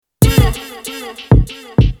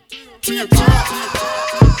To your top.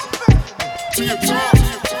 To your top.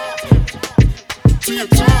 To your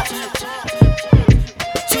top.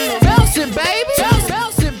 Bouncing, baby.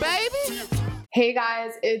 Bouncing, baby. Hey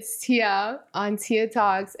guys, it's Tia on Tia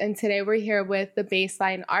Talks, and today we're here with the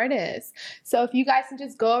Baseline Artists. So if you guys can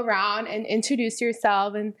just go around and introduce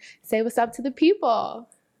yourself and say what's up to the people.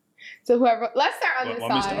 So whoever, let's start on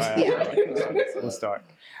this side. We'll start.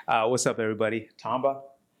 What's up, everybody? Tamba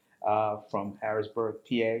from Harrisburg,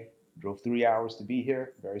 PA. Drove 3 hours to be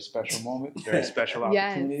here. Very special moment, very special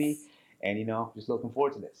opportunity. Yes. And, just looking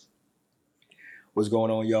forward to this. What's going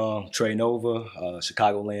on, y'all? Trey Nova,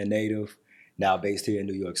 Chicagoland native, now based here in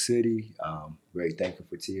New York City. Very thankful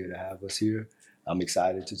for Tia to have us here. I'm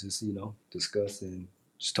excited to just, discuss and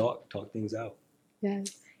just talk things out. Yes.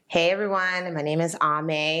 Hey everyone, my name is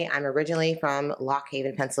Ame. I'm originally from Lock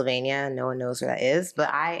Haven, Pennsylvania. No one knows where that is,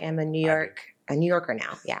 but I am a New Yorker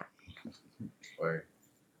now. Yeah. Or,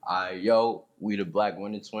 we the Black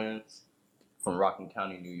Winter Twins from Rockland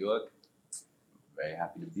County, New York. Very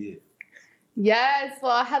happy to be here. Yes.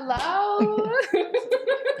 Well, hello.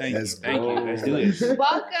 Thank you. Let's Thank go. you. Let's do this.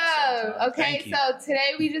 Welcome. Okay, Thank you. so today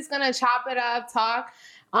we just gonna chop it up, talk.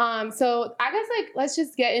 So I guess let's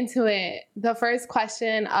just get into it. The first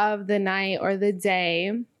question of the night or the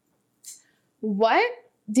day. What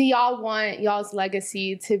do y'all want y'all's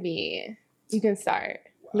legacy to be? You can start.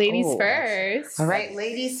 Ladies Oh, first. All right,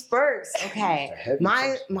 ladies first. Okay. It's a heavy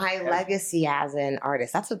My question. legacy as an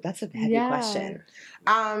artist. That's a heavy Yeah. question.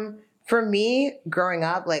 For me, growing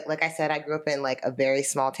up, like I said, I grew up in like a very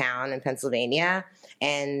small town in Pennsylvania,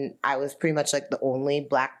 and I was pretty much like the only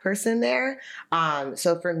Black person there.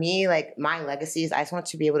 So for me, like my legacy is I just want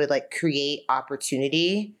to be able to like create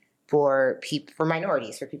opportunity for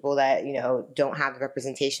minorities, for people that don't have the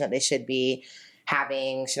representation that they should be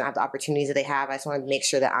having, shouldn't have the opportunities that they have. I just want to make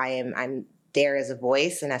sure that I'm there as a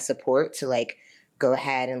voice and as support to like go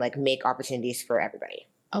ahead and like make opportunities for everybody.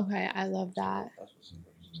 Okay, I love that. That's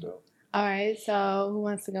what's dope. All right, so who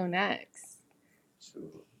wants to go next?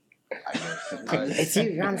 I guess. It's you.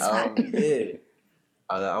 You're on the spot. Yeah.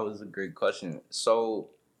 That was a great question. So,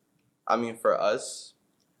 for us,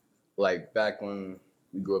 like back when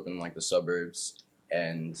we grew up in like the suburbs,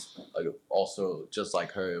 and like also just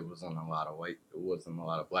like her, it wasn't a lot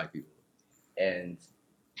of Black people, and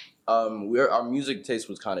our music taste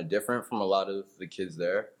was kind of different from a lot of the kids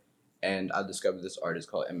there, and I discovered this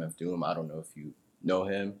artist called MF Doom. I don't know if you know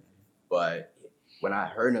him, but when I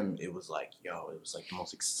heard him, it was like the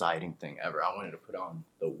most exciting thing ever. I wanted to put on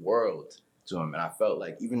the world to him, and I felt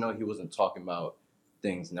like even though he wasn't talking about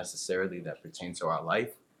things necessarily that pertain to our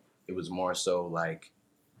life, it was more so like,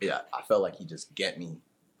 I felt like he just get me.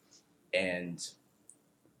 And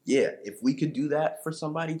yeah, if we could do that for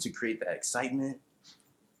somebody to create that excitement,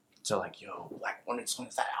 to like, Black Winter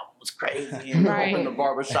Twins, that album was crazy, and Right. we're in the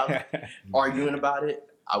barbershop arguing about it,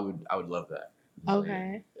 I would love that.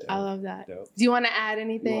 Okay, I love that. Dope. Do you want to add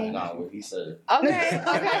anything? Nah, what he said. Okay,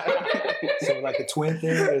 okay. So like the twin thing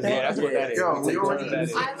is Yeah, that's what that is. Yo, we That's already- what that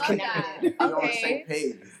is. I love that. We're on the same Okay.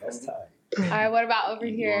 page. That's tight. All right, what about over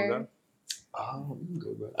You here? wanna Oh, you can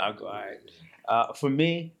go, bro. I'll go. All right. For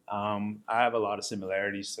me, I have a lot of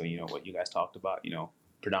similarities. So, what you guys talked about,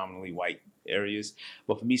 predominantly white areas.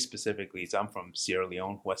 But for me specifically, I'm from Sierra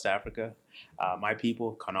Leone, West Africa. My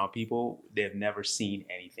people, Kanal people, they've never seen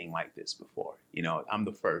anything like this before. I'm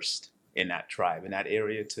the first in that tribe, in that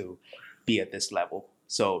area to be at this level.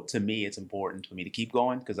 So to me, it's important for me to keep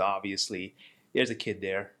going because obviously there's a kid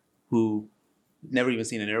there who never even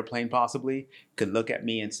seen an airplane possibly could look at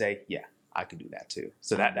me and say, yeah, I could do that too.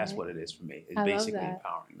 So that's Okay. what it is for me. It's I love basically that.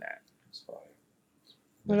 empowering that.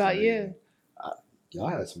 What about you? Y'all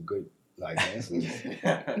had some good answers.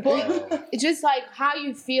 Well, it's just like how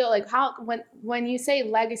you feel, like how when you say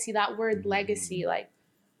legacy, that word legacy, like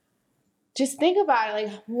just think about it,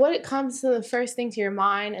 like what it comes to the first thing to your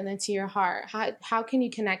mind and then to your heart. How can you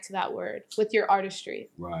connect to that word with your artistry?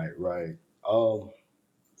 Right.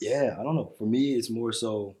 Yeah, I don't know. For me, it's more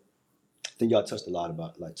so. I think y'all touched a lot on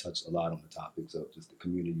the topics of just the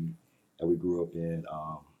community that we grew up in.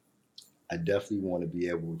 I definitely want to be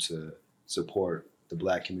able to support the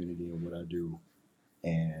Black community and what I do,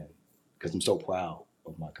 and because I'm so proud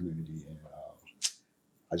of my community, and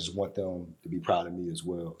I just want them to be proud of me as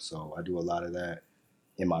well. So I do a lot of that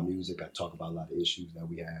in my music. I talk about a lot of issues that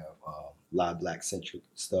we have, a lot of Black-centric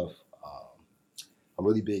stuff. I'm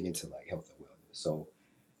really big into like health and wellness. So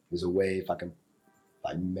there's a way if I can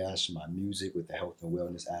like mesh my music with the health and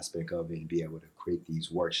wellness aspect of it and be able to create these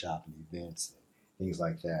workshops and events and things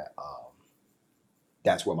like that.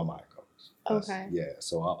 That's where my mind goes. Okay. Yeah.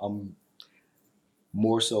 So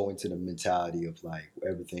more so into the mentality of like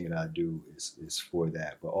everything that I do is for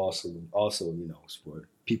that, but also it's for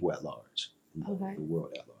people at large, Okay. the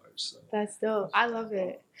world at large. So That's dope. I love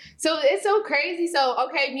it. So it's so crazy. So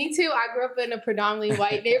okay, me too. I grew up in a predominantly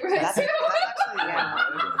white neighborhood That's too. actually, yeah.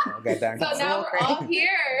 I got that. So now we're all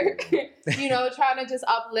here, trying to just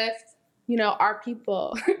uplift, our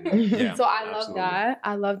people. Yeah, So I love absolutely. that.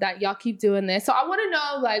 I love that. Y'all keep doing this. So I want to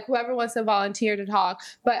know, like, whoever wants to volunteer to talk,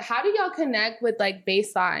 but how do y'all connect with like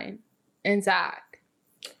Baseline and Zach?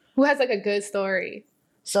 Who has like a good story?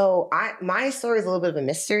 So my story is a little bit of a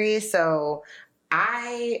mystery. So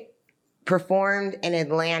I performed in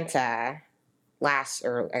Atlanta last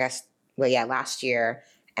year,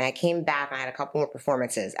 and I came back and I had a couple more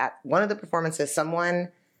performances. At one of the performances, someone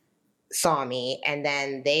saw me, and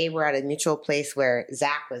then they were at a mutual place where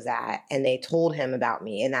Zach was at, and they told him about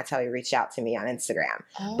me, and that's how he reached out to me on Instagram.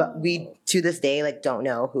 But we, to this day, like, don't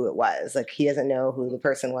know who it was. Like, he doesn't know who the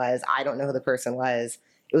person was. I don't know who the person was.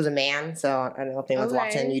 It was a man, so I don't know if anyone's Okay.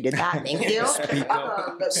 watching. You did that. Thank you.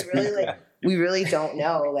 But we really don't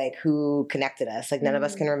know like who connected us. Like none of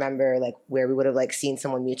us can remember like where we would have like seen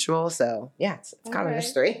someone mutual. So yeah, it's kind of a Okay.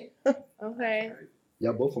 mystery. Okay.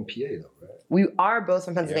 y'all both from PA though, right? We are both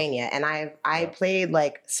from Pennsylvania, and I Yeah. played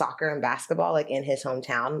like soccer and basketball like in his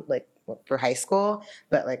hometown like for high school.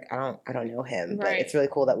 But like I don't know him. But Right. it's really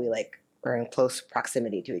cool that we like are in close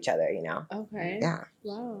proximity to each other. Okay. Yeah.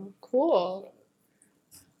 Wow. Cool.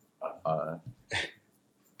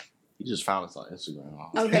 He just found us on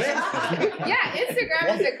Instagram. Okay. Yeah,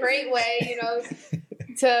 Instagram is a great way,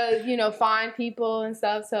 to, find people and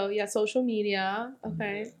stuff. So yeah, social media.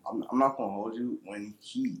 Okay. I'm not gonna hold you. When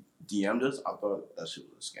he DM'd us, I thought that shit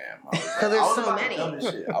was a scam. I was like, 'Cause there's I was so about to many. dump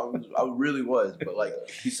this shit. I really was. But like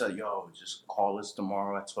he said, yo, just call us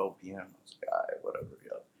tomorrow at 12 p.m. I was like, all right, whatever,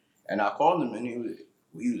 yo. And I called him, and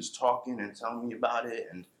he was talking and telling me about it,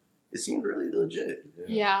 and it seemed really legit.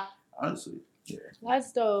 Yeah. Honestly. Yeah.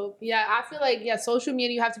 That's dope. Yeah, I feel like social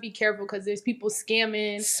media you have to be careful because there's people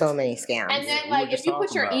scamming. So many scams. And then we like were if just you put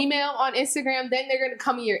talking your about- email on Instagram, then they're gonna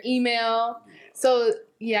come in your email. So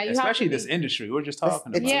yeah, you Especially have to this industry. We're just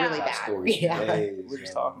talking It's about Yeah. really that. bad. Stories for Yeah. days, We're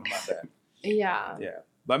just man. talking about that. Yeah. Yeah.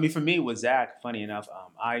 But I mean, for me, with Zach, funny enough,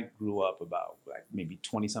 I grew up about like maybe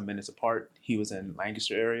 20 some minutes apart. He was in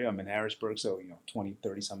Lancaster area. I'm in Harrisburg. So, 20,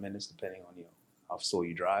 30 some minutes, depending on, how slow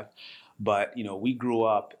you drive. But, we grew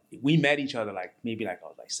up, we met each other I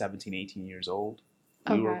was like 17, 18 years old.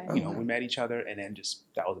 We were, Okay. we met each other and then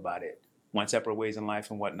that was about it. Went separate ways in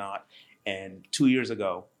life and whatnot. And 2 years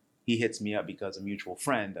ago, he hits me up because a mutual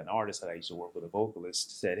friend, an artist that I used to work with, a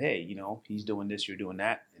vocalist, said, hey, he's doing this, you're doing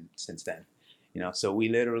that. And since then, so we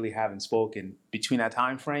literally haven't spoken between that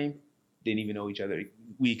time frame, didn't even know each other.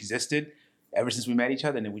 We existed ever since we met each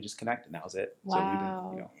other, and then we just connected. That was it. Wow. So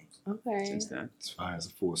we've been, Okay. since then. It's fine. It's a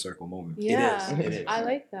full circle moment. Yeah. It is. I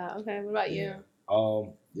like that. Okay. What about you?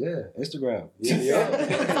 Yeah, Instagram.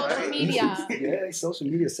 Social media. Yeah, social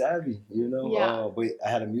media savvy, Yeah. But I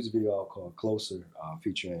had a music video called Closer,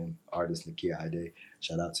 featuring artist Nakia Ide.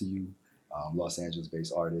 Shout out to you, Los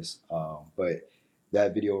Angeles-based artist. But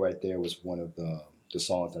that video right there was one of the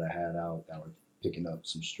songs that I had out that were picking up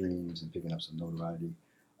some streams and picking up some notoriety.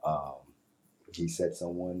 He said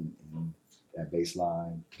someone in that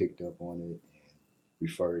Baseline picked up on it and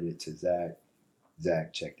referred it to Zach.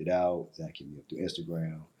 Zach checked it out. Zach hit me up through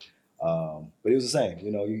Instagram. But it was the same.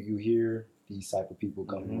 You hear these type of people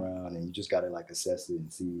coming around, and you just gotta like assess it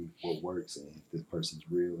and see what works and if this person's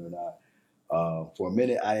real or not. For a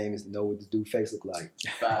minute, I didn't even know what this dude's face looked like.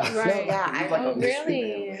 Right. Yeah, He was like Oh, a mystery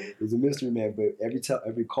really? man. It was a mystery man, but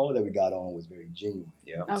every call that we got on was very genuine.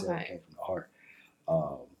 Yeah. It Okay. came from the heart.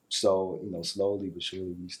 So slowly but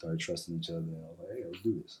surely we started trusting each other, and I was like, hey, let's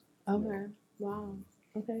do this. Okay. Wow.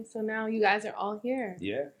 Okay. So now you guys are all here.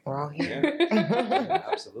 Yeah. We're all here. Yeah,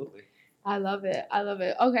 absolutely. I love it. I love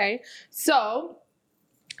it. Okay. So,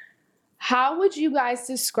 how would you guys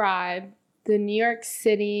describe the New York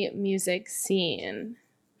City music scene?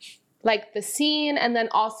 Like the scene and then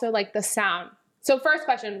also like the sound. So, first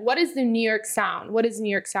question, what is the New York sound? What is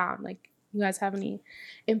New York sound? Like, you guys have any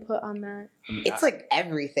input on that? It's like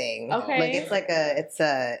everything. Okay. Like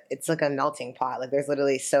it's like a melting pot. Like there's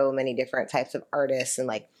literally so many different types of artists, and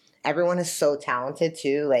like everyone is so talented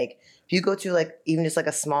too. Like if you go to like even just like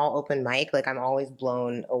a small open mic, like I'm always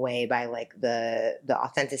blown away by like the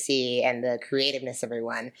authenticity and the creativeness of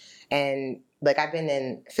everyone. And like I've been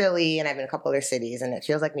in Philly and I've been in a couple other cities, and it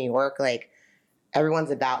feels like New York, like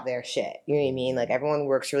everyone's about their shit. You know what I mean? Like everyone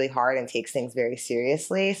works really hard and takes things very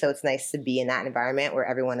seriously. So it's nice to be in that environment where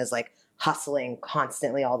everyone is like hustling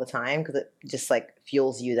constantly all the time, because it just like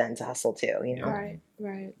fuels you then to hustle too, Right.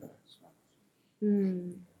 Right.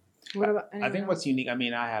 Mm. What about? I anyone think else? what's unique. I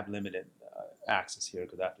mean, I have limited access here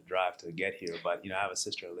because I have to drive to get here. But I have a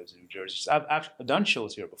sister that lives in New Jersey. So I've done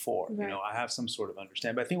shows here before. Right. I have some sort of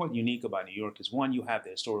understanding. But I think what's unique about New York is one, you have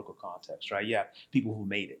the historical context, right? You have people who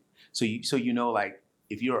made it. So like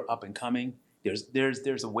if you're up and coming,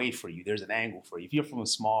 there's a way for you. There's an angle for you. If you're from a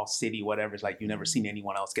small city, whatever, it's like you've never seen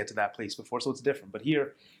anyone else get to that place before. So it's different. But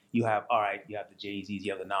here you have the Jay-Z's,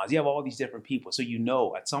 you have the Nas, you have all these different people. So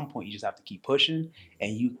at some point you just have to keep pushing,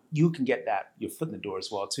 and you can get your foot in the door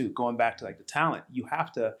as well too. Going back to like the talent, you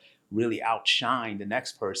have to really outshine the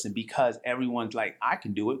next person because everyone's like, I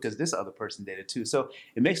can do it because this other person did it too. So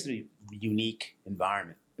it makes it a unique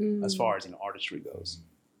environment as far as artistry goes.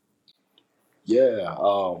 Yeah,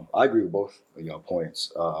 I agree with both of your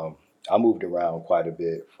points. I moved around quite a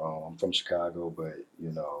bit. I'm from Chicago, but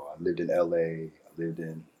I lived in LA, I lived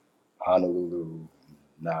in Honolulu,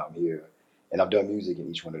 now I'm here, and I've done music in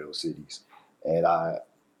each one of those cities. And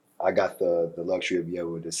I got the luxury of being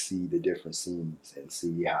able to see the different scenes and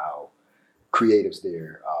see how creatives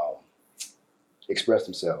there express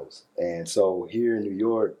themselves. And so here in New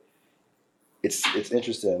York, it's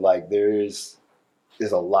interesting. Like there's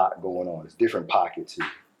a lot going on. It's different pockets here.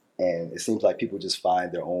 And it seems like people just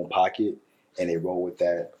find their own pocket and they roll with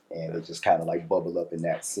that and they just kind of like bubble up in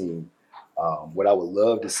that scene. What I would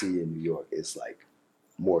love to see in New York is like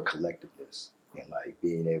more collectiveness and like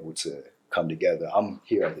being able to come together. I'm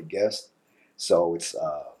here as a guest, so it's,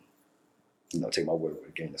 take my word with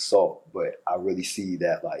a grain of salt, but I really see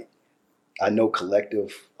that like, I know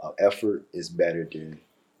collective effort is better than,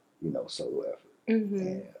 solo effort. Mm-hmm.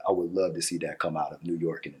 And I would love to see that come out of New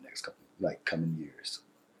York in the next coming years.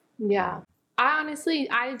 Yeah.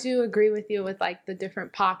 I do agree with you with like the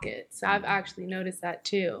different pockets. I've actually noticed that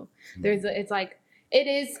too. It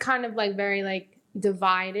is kind of like very like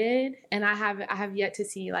divided, and I have yet to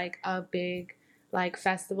see like a big like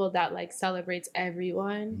festival that like celebrates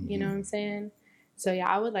everyone, you know what I'm saying? So yeah,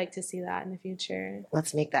 I would like to see that in the future.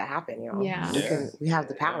 Let's make that happen, y'all. Yeah. We have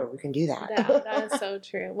the power. We can do that. That is so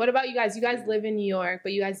true. What about you guys? You guys live in New York,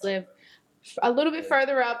 but you guys live a little bit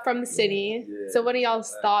further up from the city. So what are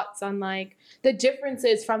y'all's thoughts on like the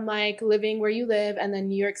differences from like living where you live and then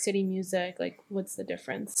New York City music? Like what's the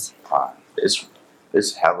difference?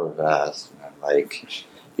 It's hella vast, man. Like,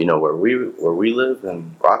 where we live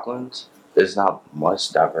in Rockland, there's not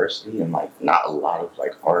much diversity and like not a lot of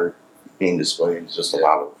like art being displayed. It's just a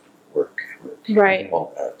lot of work. Right.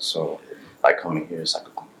 All that. So like coming here is like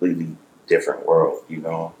a completely different world,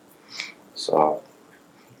 So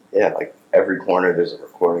yeah, like every corner there's a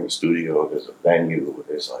recording studio, there's a venue,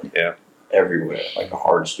 there's like everywhere, like a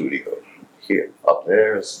hard studio. Here, up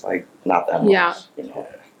there, it's like not that much. Yeah.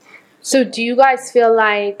 So do you guys feel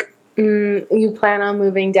like you plan on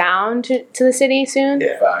moving down to the city soon?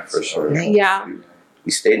 Yeah, for sure. Nice. Yeah.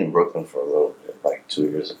 We stayed in Brooklyn for a little bit, like 2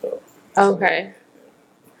 years ago. Okay.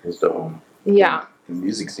 It was dope. Yeah. The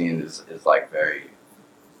music scene is like very,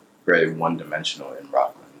 very one-dimensional in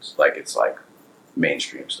Rockland. Like it's like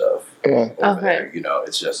mainstream stuff over there.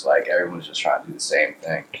 It's just like everyone's just trying to do the same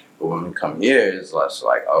thing. But when we come here, it's less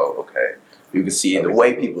like, oh, okay. You can see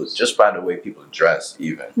just by the way people dress,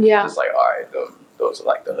 even. Yeah. It's like, all right, those are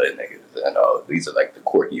like the hood niggas, and these are like the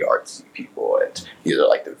quirky artsy people, and these are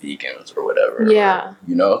like the vegans or whatever. Yeah.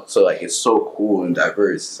 So like it's so cool and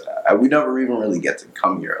diverse. We never even really get to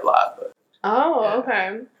come here a lot, but. Oh,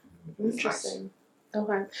 okay. Interesting.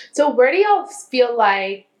 Okay. So where do y'all feel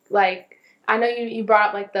like I know you brought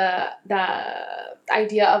up like the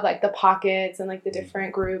idea of like the pockets and like the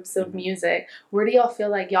different groups of music. Where do y'all feel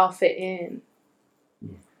like y'all fit in?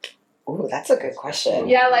 Ooh, that's a good question.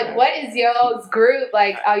 Yeah, like what is y'all's group?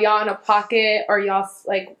 Like are y'all in a pocket or y'all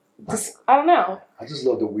like just I don't know. I just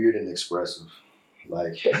love the weird and expressive.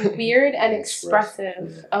 Like Weird and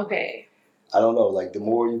expressive. Yeah. Okay. I don't know, like the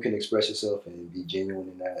more you can express yourself and be genuine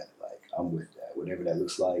in that, like I'm with that. Whatever that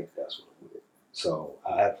looks like, that's what I'm with. So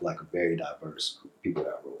I have like a very diverse group of people that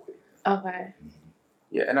I roll with. Okay.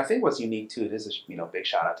 Yeah, and I think what's unique too, this is big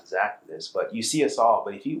shout out to Zach for this, but you see us all,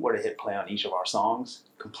 but if you were to hit play on each of our songs,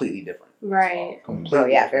 completely different. Right.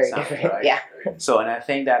 Completely Very sound, different. right? Yeah. So, and I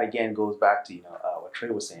think that again goes back to what Trey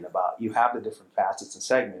was saying about you have the different facets and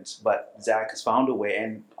segments, but Zach has found a way,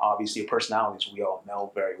 and obviously personalities we all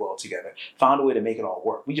know very well together, found a way to make it all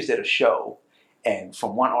work. We just did a show, and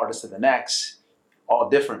from one artist to the next, all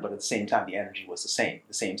different, but at the same time the energy was the same. At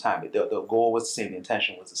the same time, the goal was the same, the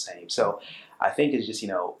intention was the same. So, I think it's just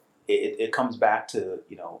it comes back to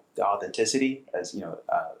the authenticity, as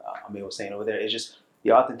Amir was saying over there. It's just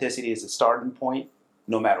the authenticity is the starting point.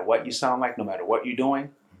 No matter what you sound like, no matter what you're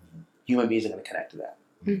doing, human beings are going to connect to that.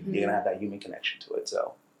 Mm-hmm. You're going to have that human connection to it.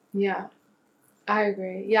 So yeah. I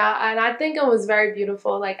agree. Yeah, and I think it was very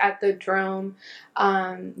beautiful, like at the Drome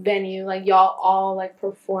venue, like y'all all like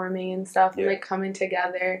performing and stuff and Yeah. like coming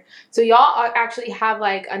together. So y'all actually have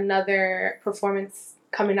like another performance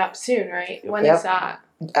coming up soon, right? Yep. When is that?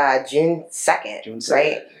 June 2nd, June 2nd.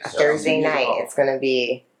 right? So, Thursday music night. hall. It's gonna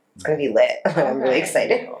be lit. I'm really Okay.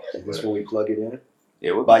 excited. That's when we plug it in.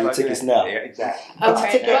 Yeah, we'll Buy be your plugging tickets in. now. Yeah, exactly.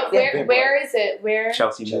 Okay, ticket, but yeah. where is it? Where?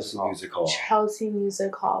 Chelsea Chelsea Music Hall. Music Hall. Chelsea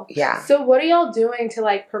Music Hall. Yeah. So what are y'all doing to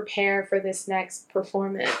like prepare for this next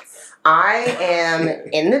performance? I am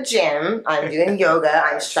in the gym. I'm doing yoga.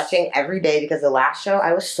 I'm stretching every day because the last show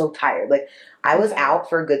I was so tired. Like I was out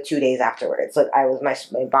for a good 2 days afterwards. Like I was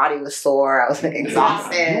my body was sore. I was like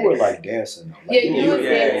exhausted. You were like dancing. Though. Yeah, Like, you was yeah,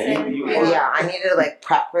 dancing. you- Yeah, I needed to like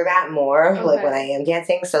prep for that more, like Okay. when I am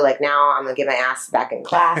dancing. So like now I'm gonna get my ass back in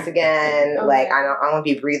class again. Okay. Like I won't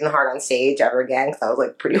be breathing hard on stage ever again because I was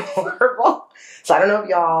like pretty horrible. So I don't know if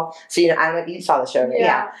y'all. So I don't know if you saw the show. Right?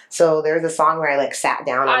 Yeah. So there's a song where I like sat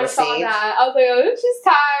down on I the saw stage. that. I was like, oh, she's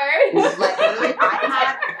tired. Like literally,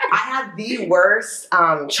 I had the worst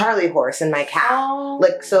Charlie horse in my calf. Oh.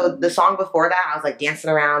 Like so, the song before that, I was like dancing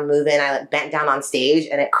around, moving. I like bent down on stage,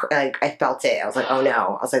 and I felt it. I was like, oh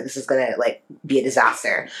no! I was like, this is gonna like be a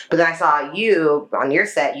disaster. But then I saw you on your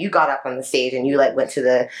set. You got up on the stage and you like went to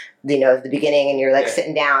the beginning, and you're like Yeah.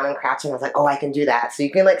 sitting down and crouching. I was like, oh, I can do that. So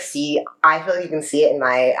you can like see. I feel like you can see it in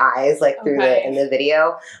my eyes, like through Okay. in the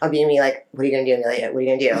video of me like, what are you gonna do, Amelia? What are you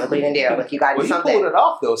gonna do? Like, what are you gonna do? Like, you gotta Well, do you something. pulled it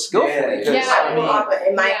off though, skillfully. Yeah. 'cause, Yeah. I mean, But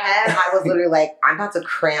in my Yeah. head, I was literally like, I'm about to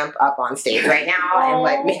cramp up on stage right now and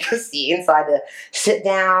like Aw. make a scene. So I had to sit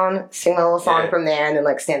down, sing my little song Yeah. from there, and then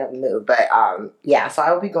like stand up and move. But yeah, so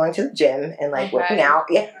I will be going to the gym and like Okay. working out,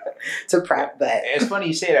 yeah, to prep. But it's funny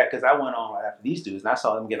you say that because I went on right after these dudes and I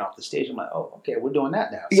saw them getting off the stage. I'm like, oh, okay, we're doing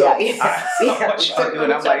that now. So, Yeah, yeah, I yeah. what y'all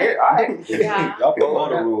doing? I'm like, yeah, all right. Yeah. Y'all pick all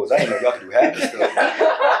the rules. I didn't know y'all could do half the stuff.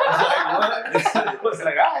 I was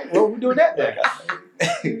like, all right, well, we're doing that then.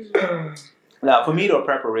 Now, for me, the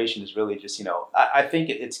preparation is really just, I think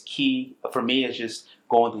it's key. For me, it's just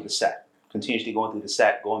going through the set, continuously going through the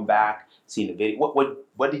set, going back, seeing the video.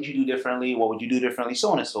 What did you do differently? What would you do differently?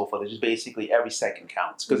 So on and so forth. It's just basically every second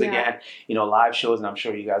counts. Because Yeah. again, live shows, and I'm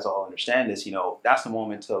sure you guys all understand this, that's the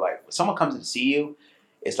moment to like, when someone comes in to see you,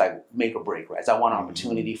 it's like make or break, right? It's that one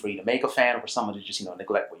opportunity for you to make a fan or for someone to just,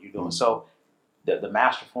 neglect what you're doing. So the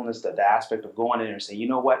masterfulness, the aspect of going in and saying, you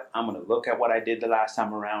know what, I'm going to look at what I did the last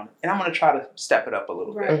time around, and I'm going to try to step it up a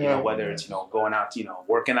little Right. bit. Mhm. Whether it's going out,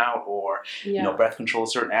 working out, or Yeah. breath control,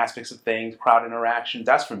 certain aspects of things, crowd interaction.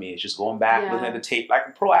 That's for me. It's just going back, Yeah. looking at the tape, like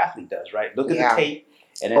a pro athlete does, right? Look at Yeah. the tape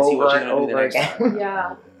and then see what over you're and going to do the over next again. time.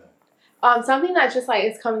 Yeah. Something that just like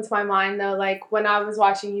is coming to my mind though, like when I was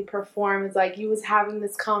watching you perform, is like you was having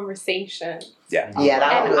this conversation, Yeah. Yeah,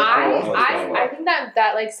 that and was really cool. I think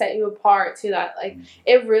that like set you apart too. That like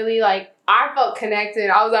it really like I felt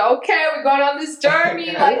connected. I was like, okay, we're going on this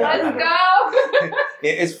journey. Like, let's go.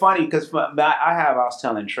 It's funny because I was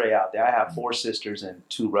telling Trey out there, I have 4 sisters and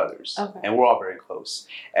 2 brothers, Okay. and we're all very close.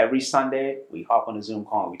 Every Sunday, we hop on a Zoom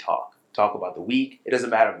call and we talk about the week. It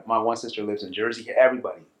doesn't matter. My one sister lives in Jersey.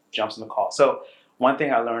 Everybody jumps in the call. So one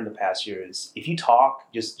thing I learned the past year is if you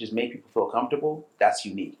talk, just make people feel comfortable. That's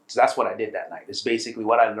unique. So that's what I did that night. It's basically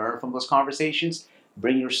what I learned from those conversations.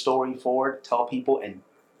 Bring your story forward, tell people, and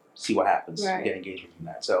see what happens. Right. Get engagement from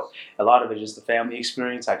that. So a lot of it is just the family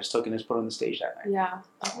experience. I just took it and just put it on the stage that night. Yeah.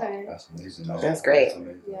 Okay. That's amazing. That's great. That's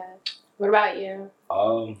amazing. Yeah. What about you?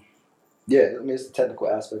 Yeah, I mean, it's the technical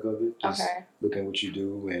aspect of it. Just Okay. looking at what you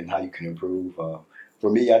do and how you can improve. For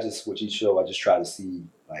me, with each show, I just try to see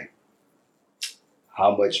like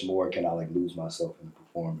how much more can I like lose myself in the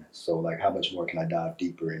performance. So like how much more can I dive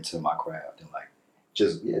deeper into my craft and like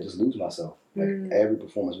just lose myself. Like every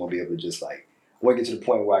performance won't be able to just like I want to get to the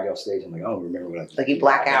point where I get off stage and like I don't remember what I did. Like you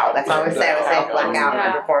black out. That's all we say. We say black out Yeah.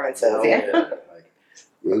 in performances. Yeah.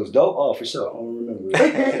 Like, it was dope. Oh, for sure. I don't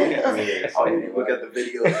remember. Oh, you look at the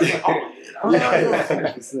video. Yeah,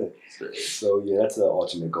 100%. So yeah, that's the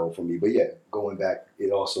ultimate goal for me. But yeah, going back,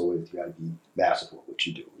 it also is you got to be masterful at what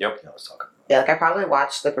you do. Yep. I was talking about. Yeah, like I probably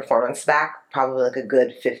watched the performance back probably like a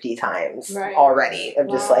good 50 times Right. already of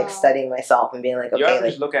just like Wow. studying myself and being like, You okay, ever like,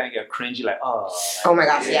 just look at it and get cringy, like, oh. oh my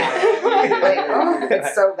gosh, yeah. Like, oh,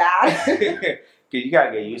 it's so bad. You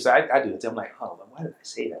gotta get used to it. I do it. I'm like, oh, why did I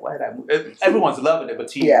say that? Why did I move? Everyone's loving it, but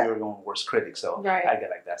to you, Yeah. you're your own worst critic. So Right. I get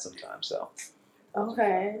like that sometimes. So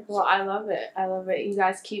Okay. Well, I love it. I love it. You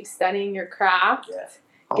guys keep studying your craft, yeah.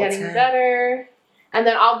 All the getting time. better. And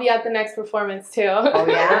then I'll be at the next performance too. Oh,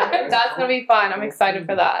 yeah? That's gonna be fun. I'm excited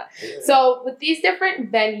for that. So with these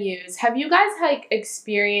different venues, have you guys like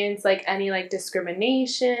experienced like any like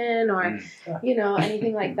discrimination or you know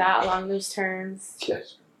anything like that along those terms?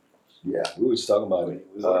 Yes. Yeah, we were just talking about it.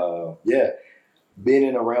 Yeah, being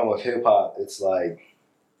in the realm of hip hop, it's like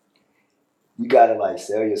you gotta like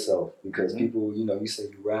sell yourself because people, you know, you say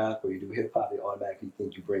you rap or you do hip hop, they automatically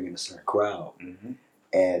think you bring in a certain crowd.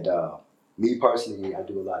 And me personally, I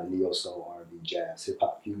do a lot of neo soul, R&B, jazz, hip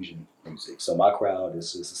hop, fusion music. So my crowd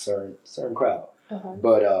is just a certain crowd.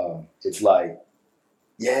 But it's like,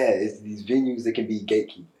 yeah, it's these venues that can be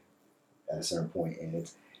gatekeeping at a certain point, and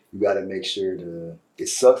it's you got to make sure to. It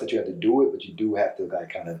sucks that you have to do it, but you do have to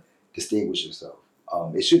like kind of distinguish yourself.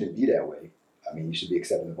 It shouldn't be that way. I mean, you should be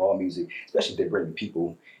accepting of all music, especially if they're bringing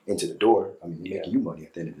people into the door. I mean, you're making you money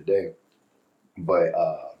at the end of the day. But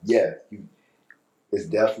yeah, it's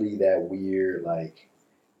definitely that weird, like,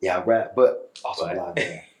 yeah, I rap, but also a live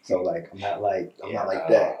band. So like, I'm not like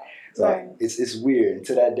that. So it's weird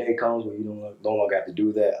until that day comes where you no longer have to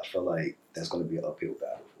do that. I feel like that's going to be an uphill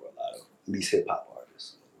battle for a lot of at least hip hop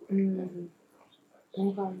artists.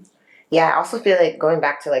 Yeah, I also feel like going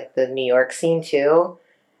back to like the New York scene too,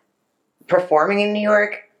 performing in New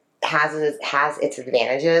York has its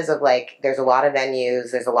advantages of like there's a lot of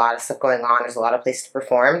venues, there's a lot of stuff going on, there's a lot of places to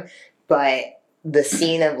perform, but the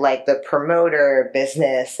scene of like the promoter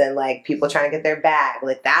business and like people trying to get their bag,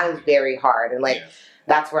 like that is very hard. And like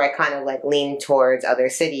that's where I kind of like lean towards other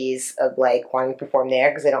cities of like wanting to perform there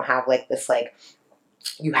because they don't have like this like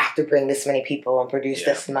you have to bring this many people and produce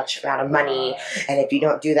this much amount of money. And if you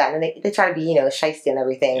don't do that, and then they try to be, you know, shiesty and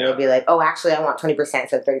everything. They'll be like, oh, actually, I want 20%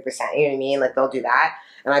 instead of 30%. You know what I mean? Like, they'll do that.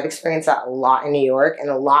 And I've experienced that a lot in New York and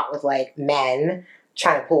a lot with, like, men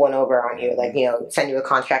trying to pull one over on you. Like, you know, send you a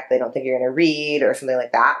contract they don't think you're going to read or something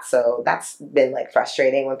like that. So that's been, like,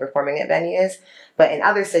 frustrating when performing at venues. But in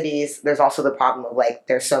other cities, there's also the problem of, like,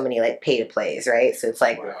 there's so many, like, pay-to-plays, right? So it's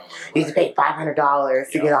like, you have to pay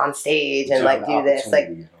 $500 to get on stage and, like, do this. Like,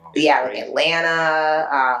 yeah, like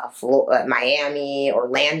Atlanta, Miami,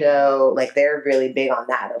 Orlando, like, they're really big on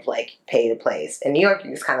that of, like, pay-to-plays. In New York,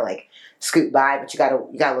 you just kind of, like, scoot by, but you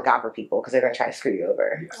gotta look out for people because they're going to try to screw you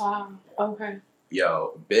over. Wow, okay.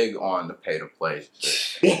 Yo, big on the pay-to-play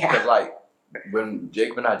shit. Yeah. Because, like, when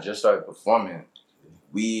Jacob and I just started performing,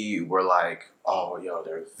 we were like, oh, yo,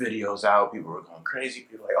 there are videos out. People were going crazy.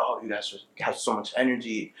 People were like, oh, you guys just have so much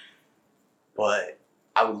energy. But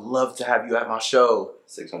I would love to have you at my show.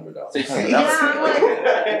 $600. $600.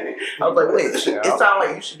 Yeah, I was like, wait, it sounds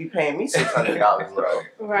like you should be paying me $600, bro.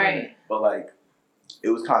 Right. But, like, it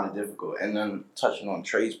was kind of difficult. And then touching on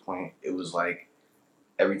Trey's point, it was like,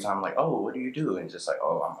 every time, like, oh, what do you do? And just like,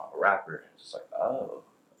 oh, I'm a rapper. And just like, oh,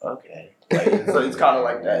 okay. Like, so it's kind of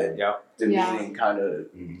like that demeaning kind of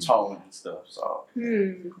tone and stuff. So,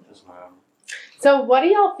 So what do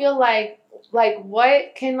y'all feel like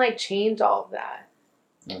what can, like, change all of that?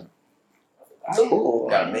 Ooh.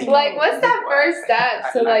 Like, what's that first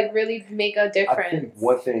step to, like, really make a difference? I think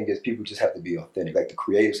one thing is people just have to be authentic. Like, the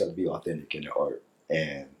creatives have to be authentic in their art.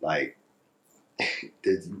 And, like,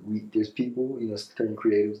 there's people, you know, certain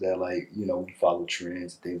creatives that, like, you know, follow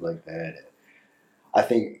trends and things like that. And I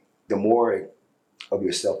think the more of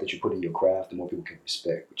yourself that you put in your craft, the more people can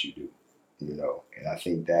respect what you do, you know. And I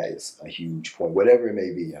think that is a huge point, whatever it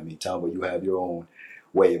may be. I mean, Tombo, you have your own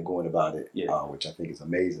way of going about it, which I think is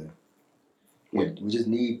amazing. We just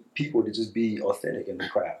need people to just be authentic in the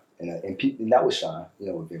craft, and people, and that will shine, you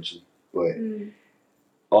know, eventually. But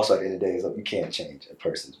also, at the end of the day, it's like you can't change a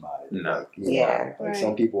person's mind. No. Like, you know, like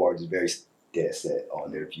some people are just very dead set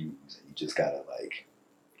on their views, and you just gotta like,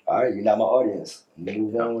 all right, you're not my audience.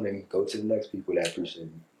 Move on and go to the next people that appreciate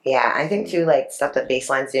you. Yeah, I think too, like, stuff that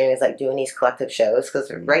Bassline's doing is, like, doing these collective shows.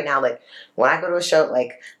 Because right now, like, when I go to a show,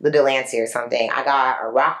 like, the Delancey or something, I got a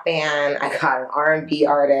rock band, I got an R&B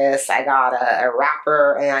artist, I got a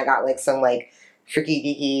rapper, and I got, like, some, like, freaky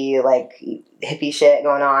geeky, like, hippie shit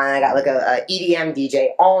going on. I got, like, a EDM DJ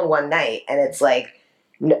all in one night. And it's, like,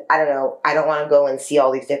 I don't know, I don't want to go and see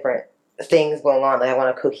all these different things going on. Like, I want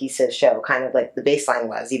a cohesive show, kind of like the Bassline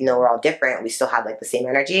was. Even though we're all different, we still had, like, the same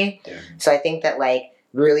energy. Yeah. So I think that, like,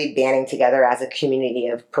 really banding together as a community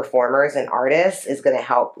of performers and artists is going to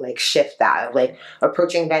help, like, shift that of, like,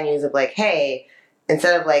 approaching venues of, like, hey,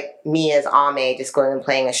 instead of, like, me as Ame just going and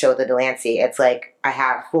playing a show at the Delancey, it's like I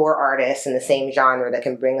have 4 artists in the same genre that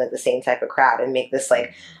can bring, like, the same type of crowd and make this,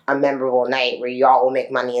 like, a memorable night where y'all will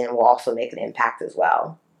make money and will also make an impact as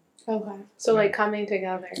well. Okay. So, like, coming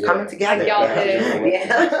together. Coming together. Like y'all did.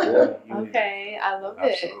 Yeah. Okay. I love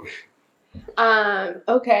it.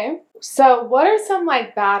 Okay. So what are some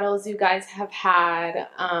like battles you guys have had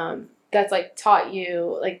that's like taught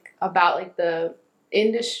you like about like the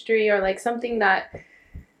industry or like something that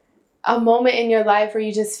a moment in your life where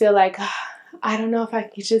you just feel like I don't know if I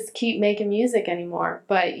could just keep making music anymore,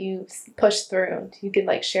 but you push through. You could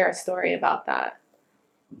like share a story about that.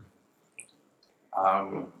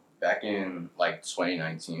 Back in like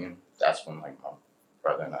 2019, that's when like my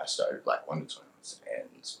brother and I started Black Wonder Twins, and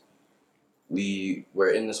we were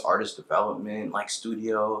in this artist development like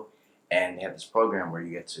studio, and they have this program where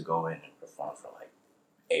you get to go in and perform for like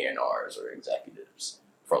A&Rs or executives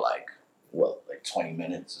for like 20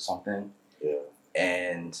 minutes or something. Yeah.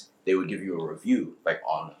 And they would give you a review like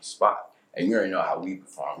on the spot. And you already know how we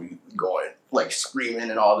perform. We go in like screaming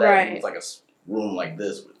and all that. Right. It was like a room like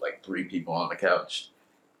this with like 3 people on the couch.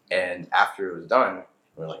 And after it was done,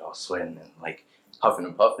 we were like all sweating and like huffing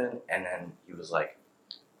and puffing. And then he was like,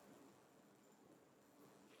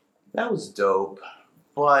 "That was dope,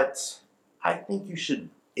 but I think you should,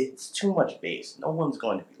 it's too much bass. No one's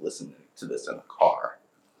going to be listening to this in a car."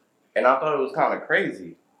 And I thought it was kind of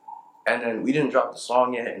crazy. And then we didn't drop the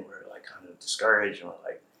song yet, and we were like kind of discouraged, and we're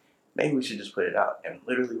like, maybe we should just put it out. And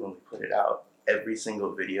literally when we put it out, every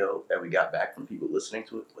single video that we got back from people listening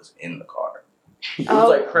to it was in the car. It was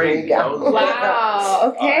like crazy. I was like,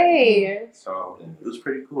 Wow. Okay. so it was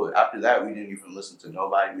pretty cool. After that, we didn't even listen to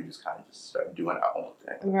nobody. We just kind of just started doing our own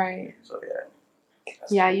thing. Right. So yeah.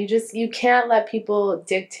 Yeah, you can't let people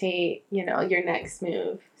dictate, your next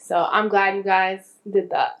move. So I'm glad you guys did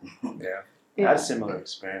that. Yeah. I had a similar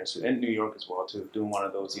experience in New York as well too, doing one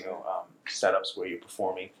of those, setups where you're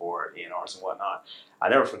performing for A&Rs and whatnot. I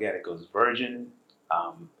never forget it goes Virgin,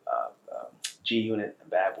 G Unit, and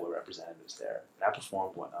Bad Boy representatives there. And I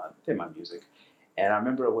performed whatnot, did my music. And I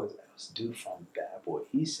remember it was a dude from Bad Boy.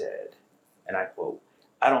 He said, and I quote,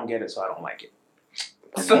 "I don't get it, so I don't like it."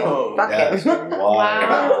 So That's wild.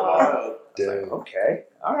 Wow. Dude. Okay,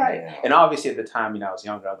 all right. Yeah. And obviously at the time, I was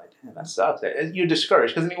younger. I was like, "Damn, that sucks." You're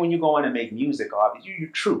discouraged because when you go in and make music, obviously you're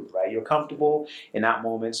true, right? You're comfortable in that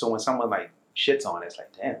moment. So when someone like shits on it, it's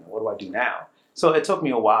like, "Damn, what do I do now?" So it took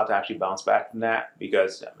me a while to actually bounce back from that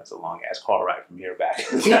because it's a long ass car ride from here back.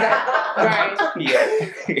 Right. Yeah.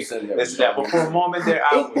 Listen, but for a moment there,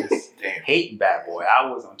 I was hating Bad Boy. I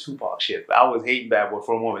was on Tupac shit. I was hating Bad Boy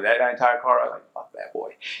for a moment. That entire car, I was like, "Fuck Bad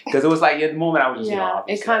Boy," because it was like at the moment I was just, Yeah, it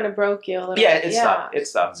obviously, kind of broke you a little yeah, bit. it sucked. It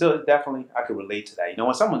sucked. So definitely, I could relate to that.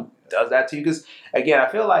 When someone does that to you, because again, I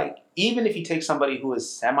feel like even if you take somebody who is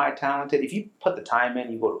semi-talented, if you put the time in,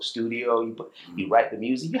 you go to a studio, you write the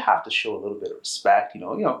music, you have to show a little bit of respect.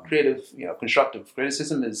 Creative, constructive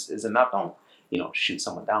criticism is enough. Don't shoot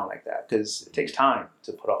someone down like that because it takes time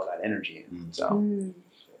to put all that energy in. So.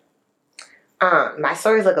 My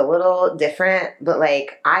story's like a little different, but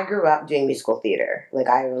like I grew up doing musical theater.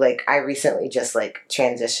 I recently just like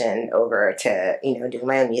transitioned over to doing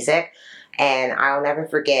my own music, and I'll never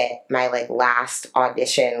forget my like last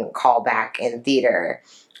audition callback in theater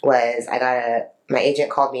was my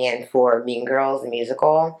agent called me in for Mean Girls the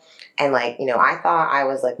musical, and I thought I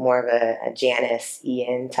was like more of a Janice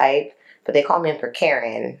Ian type. But they called me in for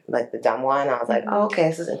Karen, like the dumb one. I was like, "Oh, okay,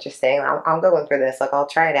 this is interesting. I'll go in for this. Like, I'll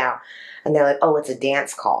try it out." And they're like, "Oh, it's a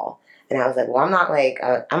dance call." And I was like, "Well, I'm not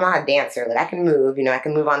a dancer. Like, I can move, I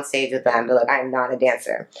can move on stage with them, but like, I'm not a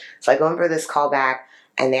dancer." So I go in for this callback,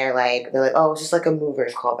 and they're like, "Oh, it's just like a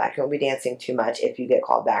movers callback. You won't be dancing too much if you get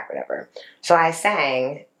called back, whatever." So I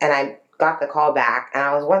sang, and I got the call back, and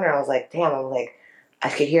I was wondering, I was like, "Damn," I'm like, I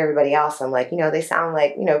could hear everybody else. I'm like, they sound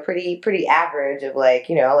like, pretty average of like,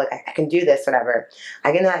 like I can do this, whatever.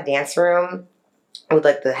 I get in that dance room with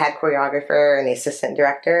like the head choreographer and the assistant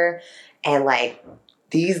director, and like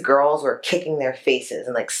these girls were kicking their faces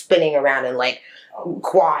and like spinning around in like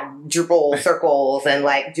quadruple circles and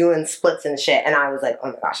like doing splits and shit. And I was like,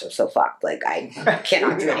 "Oh my gosh, I'm so fucked. Like I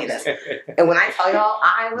cannot do any of this." And when I tell y'all,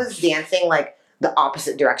 I was dancing like the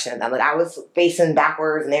opposite direction of them. Like I was facing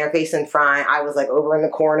backwards and they were facing front. I was like over in the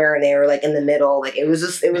corner and they were like in the middle. Like it was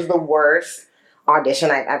the worst audition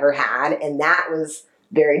I've ever had. And that was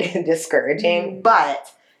very discouraging,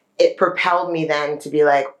 but it propelled me then to be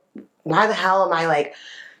like, why the hell am I like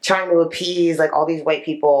trying to appease like all these white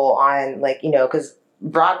people on like, because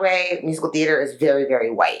Broadway musical theater is very, very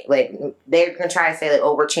white. Like they're gonna try to say like,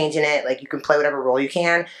 "Oh, we're changing it. Like you can play whatever role you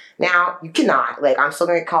can." Now you cannot. Like I'm still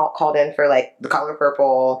gonna get called in for like The Color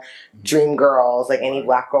Purple, Dream Girls, like any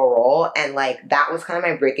black girl role. And like that was kind of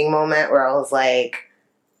my breaking moment where I was like,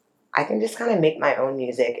 I can just kind of make my own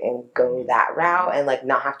music and go that route and like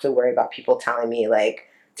not have to worry about people telling me like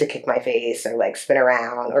to kick my face or like spin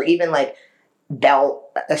around or even like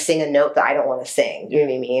belt sing a note that I don't want to sing. You know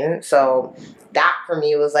what I mean? So that for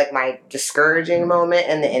me was like my discouraging moment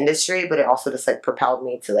in the industry, but it also just like propelled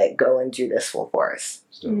me to like go and do this full force.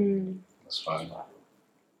 So Mm. that's fine.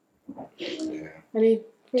 Yeah. Any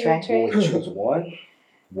Trey? Trey? Would you choose one?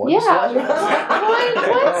 One Yeah, selection?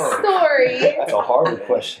 one story. That's a harder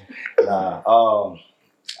question. Nah.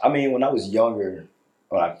 I mean, when I was younger,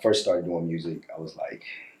 when I first started doing music, I was like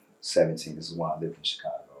 17. This is when I lived in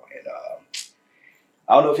Chicago. And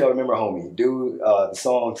I don't know if y'all remember Homie. Dude, the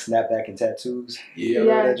song Snapback and Tattoos. You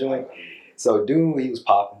ever heard that joint? So dude, he was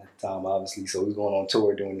popping at the time, obviously. So he was going on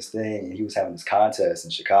tour doing this thing, and he was having this contest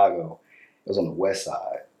in Chicago. It was on the west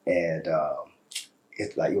side. And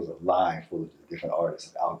it was a line full of different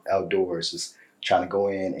artists outdoors just trying to go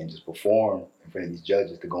in and just perform in front of these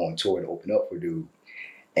judges to go on tour to open up for dude.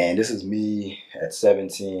 And this is me at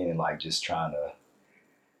 17 and like just trying to,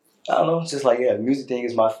 I don't know, just like, yeah, the music thing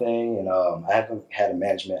is my thing. And I haven't had a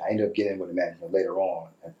management. I ended up getting with a management later on.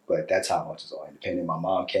 But at that time, I was just all independent. My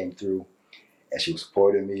mom came through and she was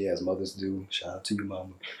supporting me as mothers do. Shout out to you,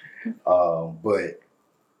 mama. But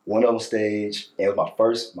went on stage, and it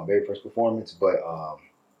was my very first performance. But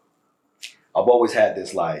I've always had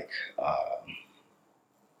this like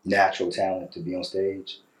natural talent to be on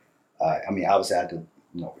stage. I mean, obviously I had to,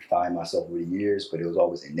 refine myself over the years, but it was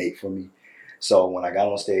always innate for me. So when I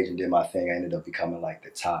got on stage and did my thing, I ended up becoming like the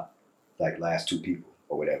top, like last two people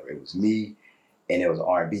or whatever. It was me, and it was an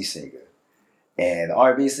R&B singer. And the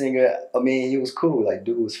R&B singer, I mean, he was cool. Like,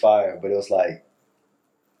 dude was fire, but it was like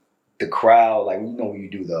the crowd, like, when you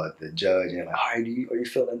do the judge and like, all right, are you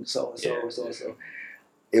feeling so and so or so and so?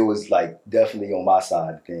 It was like definitely on my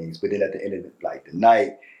side of things. But then at the end of the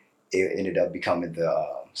night, it ended up becoming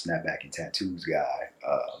the Snapback and Tattoos guy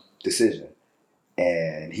decision.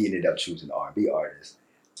 And he ended up choosing the R&B artist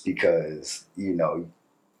because, I don't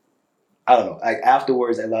know. Like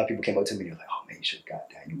afterwards, a lot of people came up to me and were like, oh man, you should have got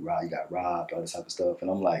that. You got robbed, all this type of stuff. And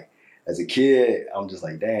I'm like, as a kid, I'm just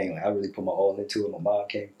like, dang, like I really put my all into it. My mom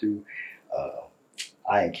came through.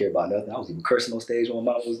 I didn't care about nothing. I was even cursing on stage when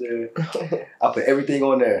my mom was there. I put everything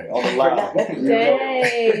on there, on the line.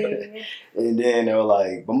 Dang. And then they were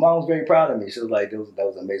like, but mom was very proud of me. She was like, that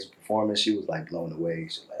was an amazing performance. She was like blown away.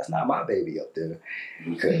 She was like, that's not my baby up there.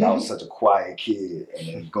 Because I was such a quiet kid. And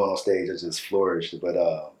then going on stage, I just flourished. But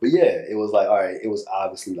yeah, it was like, all right, it was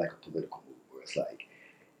obviously like a political move where it's like,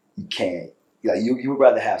 you can't, like you would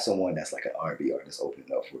rather have someone that's like an R&B artist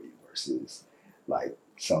opening up for you versus like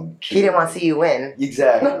some kid. He didn't want to see you win.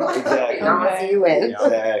 Exactly. He didn't want to see you win.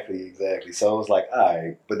 Exactly. So it was like, all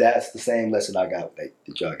right, but that's the same lesson I got that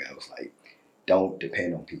y'all got. It was like, don't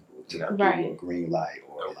depend on people to give you a green light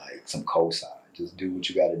or like some cosign. Just do what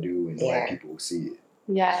you got to do and let people see it.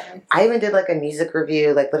 Yeah. I even did like a music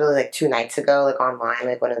review, like literally like 2 nights ago, like online,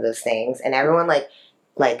 like one of those things, and everyone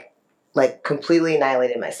like completely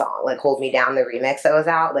annihilated my song. Like Hold Me Down, the remix that was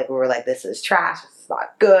out. Like we were like, this is trash. This is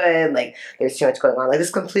not good. Like there's too much going on. Like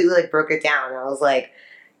this completely like broke it down. And I was like,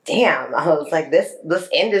 damn. I was like, this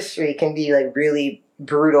industry can be like really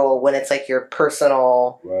brutal when it's like your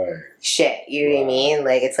personal shit. You know what I mean?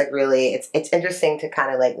 Like it's like really, it's interesting to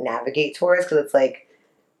kind of like navigate towards because it's like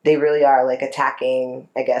they really are like attacking,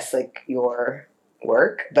 I guess, like your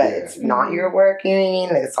work, but it's not your work. You know what I mean?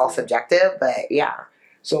 Like it's all subjective, but yeah.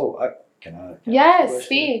 So can I yes,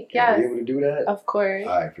 speak. Yes. Are you able to do that? Of course.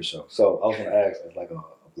 All right, for sure. So I was going to ask, as like a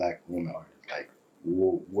black woman artist, like,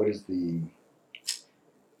 what is the?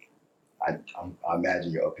 I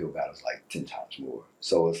imagine your uphill battle is like 10 times more.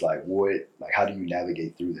 So it's like, how do you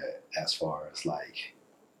navigate through that as far as like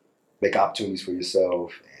make opportunities for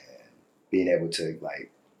yourself and being able to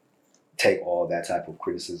like take all that type of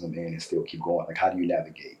criticism in and still keep going? Like, how do you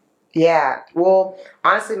navigate? Yeah, well,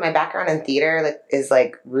 honestly, my background in theater is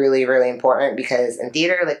really, really important because in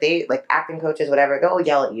theater, they acting coaches, whatever, they'll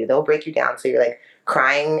yell at you, they'll break you down, so you're like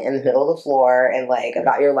crying in the middle of the floor and like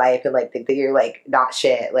about your life and like think that you're like not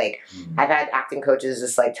shit. Like I've had acting coaches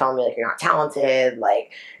just like tell me like you're not talented,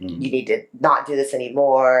 like you need to not do this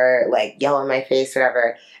anymore, like yell in my face,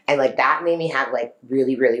 whatever, and like that made me have like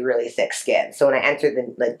really, really, really thick skin. So when I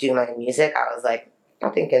entered doing my music, I was like,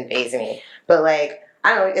 nothing can faze me, but like.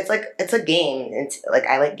 I don't know, it's a game. It's like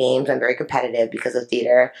I like games. I'm very competitive because of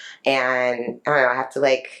theater. And I don't know, I have to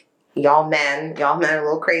like y'all men are a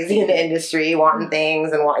little crazy in the industry, wanting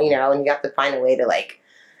things and and you have to find a way to like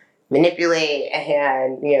manipulate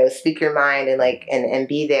and speak your mind and like and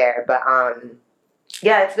be there. But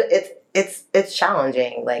yeah, it's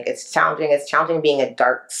challenging. Like it's challenging being a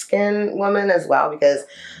dark skinned woman as well because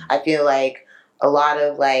I feel like a lot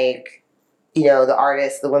of like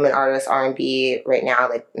the women artists, R&B right now,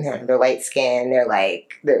 like they're light skinned, they're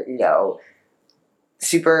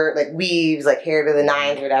super like weaves, like hair to the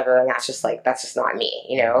nines or whatever, and that's just not me,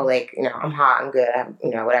 you know. Like, you know, I'm hot, I'm good, you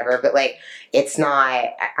know, whatever, but like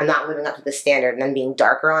I'm not living up to the standard, and then being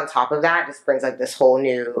darker on top of that just brings like this whole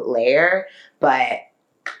new layer. But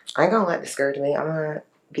I ain't gonna let it discourage me. I'm gonna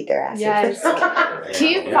beat their asses. Yes.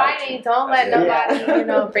 Keep fighting. Don't let nobody, you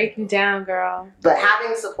know, break you down, girl. But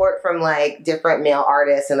having support from like different male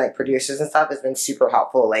artists and like producers and stuff has been super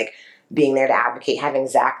helpful. Like being there to advocate, having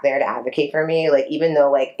Zach there to advocate for me, like even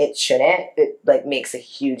though like it shouldn't, it like makes a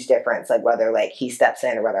huge difference. Like whether like he steps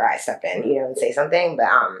in or whether I step in, you know, and say something. But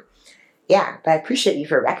yeah. But I appreciate you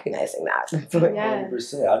for recognizing that. Yeah.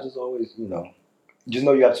 100%. I just always, you know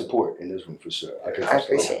you have support in this room for sure. I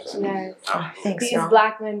appreciate it. Yes. Oh, thanks, These y'all.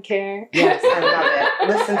 Black men care. Yes, I love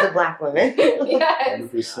it. Listen to Black women. Yes.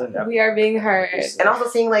 100%. We are being heard. And also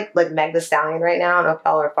seeing like Meg The Stallion right now, I don't know if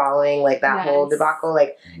y'all are following like that whole Yes. debacle.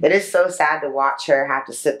 Like it is so sad to watch her have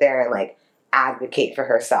to sit there and like advocate for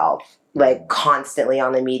herself, like constantly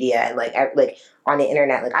on the media and like on the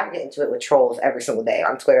internet. Like I get into it with trolls every single day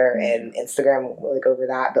on Twitter and Instagram. We'll like over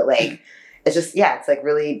that, but like it's just it's like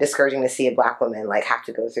really discouraging to see a Black woman like have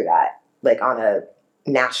to go through that like on a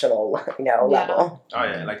national level. Oh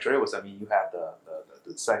yeah, and like Dre was, I mean, you have the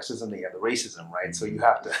sexism, you have the racism, right? So you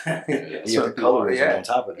have to You have the colorism on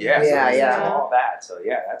top of it. Yeah, Yeah. all that. So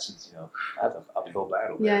yeah, that's just that's an uphill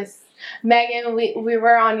battle. Yes. Megan, we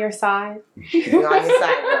were on your side. You're on your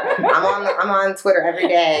side, girl. I'm on Twitter every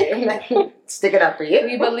day. Stick it up for you.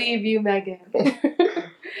 We believe you, Megan.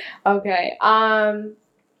 Okay.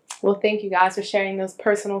 Well, thank you guys for sharing those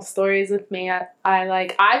personal stories with me.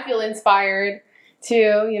 I feel inspired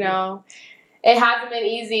too, you know. It hasn't been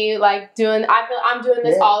easy, like I feel I'm doing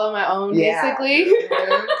this all on my own, basically.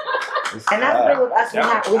 And that's what with us, we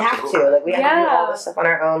have to. Like we have to do all this stuff on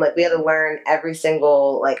our own. Like we have to learn every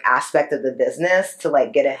single like aspect of the business to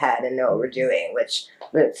like get ahead and know what we're doing, which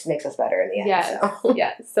makes us better in the end. Yes. So.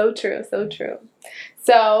 Yes. So true. So true.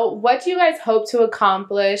 So what do you guys hope to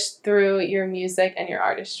accomplish through your music and your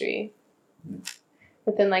artistry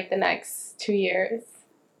within like the next 2 years?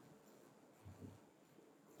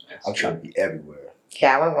 I'm trying to be everywhere.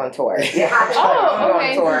 Yeah, I want to go on tour. Oh,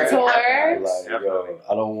 okay. Tour. Like,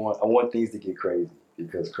 I want things to get crazy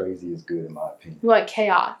because crazy is good in my opinion. You want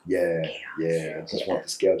chaos. Yeah. I just want the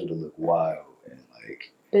schedule to look wild and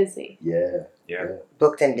like Busy. Yeah.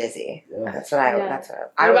 Booked and busy. Yeah. That's what I. Yeah. That's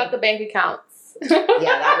what What about the bank accounts? Yeah,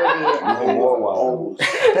 that would Even more wild. be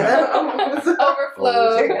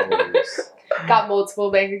Overflow. Got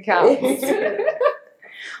multiple bank accounts.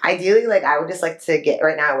 Ideally, like I would just like to get.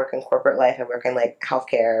 Right now, I work in corporate life. I work in like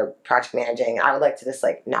healthcare, project managing. I would like to just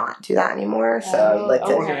like not do that anymore. So I'd like to.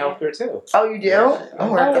 I work in healthcare too. Oh, you do? Yeah.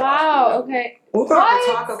 Oh, Wow. Okay. We'll go have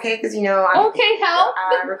to talk, okay? Because Okay, help.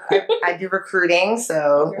 I do recruiting,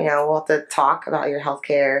 so we'll have to talk about your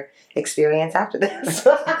healthcare experience after this.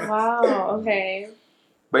 Wow. Okay.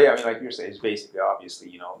 But yeah, I mean, like you're saying, it's basically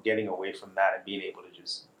obviously getting away from that and being able to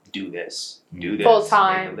just do this Full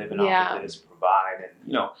time. make a living off of this, provide,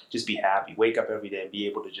 and just be happy. Wake up every day and be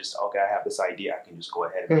able to just I have this idea, I can just go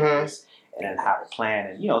ahead and do this, and then have a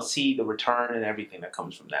plan, and see the return and everything that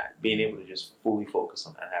comes from that. Being able to just fully focus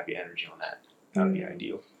on that, have your energy on that. That'd be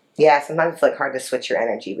ideal. Yeah, sometimes it's like hard to switch your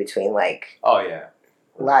energy between like. Oh yeah.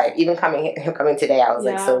 Like even coming today, I was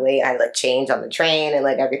like so late. I like changed on the train and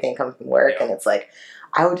like everything coming from work, and it's like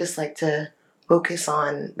I would just like to focus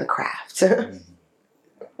on the craft.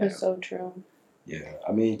 It's so true. Yeah,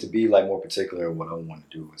 I mean, to be like more particular, what I want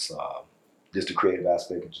to do is just the creative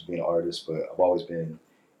aspect of just being an artist. But I've always been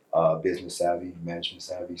business savvy, management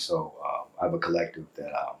savvy. So I have a collective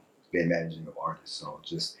that been managing of artists. So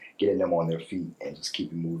just getting them on their feet and just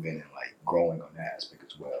keeping moving and like growing on that aspect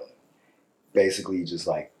as well. And basically, just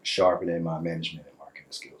like sharpening my management and marketing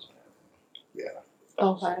skills on that. Yeah.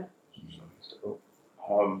 Okay.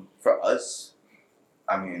 For us,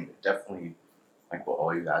 I mean, definitely, like what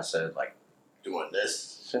all you guys said, like doing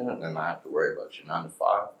this and not have to worry about your 9 to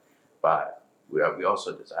 5. But we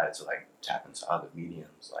also decided to like tap into other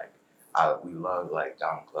mediums. Like we love like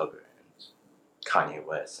Donald Glover and Kanye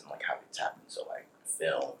West and like how we tap into like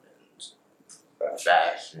film and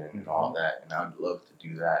fashion and all that. And I'd love to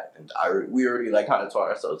do that. And we already like kind of taught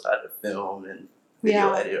ourselves how to film and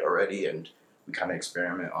video edit already, and we kind of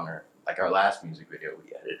experiment on our last music video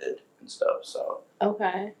we edited and stuff. So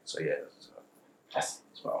Okay. So yeah. That's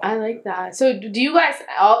well. I like that. So do you guys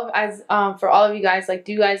for all of you guys, like,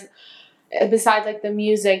 do you guys, besides like the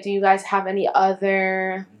music, do you guys have any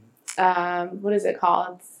other what is it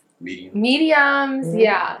called? Mediums. Mediums.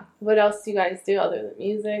 Yeah. What else do you guys do other than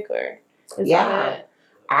music, or is that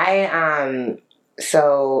it?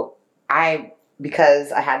 So I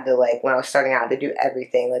because I had to like when I was starting out to do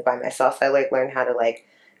everything like by myself. So I like learned how to like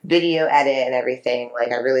video edit and everything.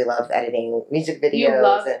 Like I really love editing music videos. You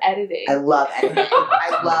love and editing. I love editing.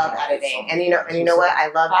 I love editing. And you know what? I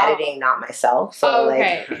love editing, not myself. So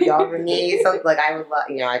Okay. like y'all would need something like I would love.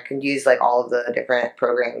 I could use like all of the different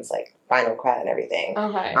programs like Final Cut and everything.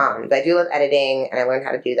 Okay. But I do love editing, and I learned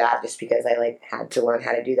how to do that just because I like had to learn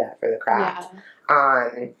how to do that for the craft.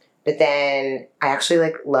 Yeah. But then I actually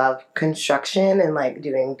like love construction and like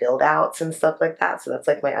doing build outs and stuff like that. So that's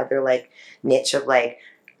like my other like niche of like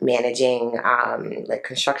managing like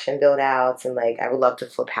construction build outs, and like I would love to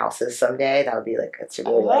flip houses someday. That would be like it's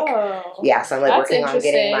really like yeah. So I'm like That's working on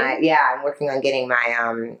getting interesting. I'm working on getting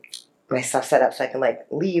my stuff set up so I can like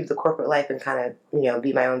leave the corporate life and kind of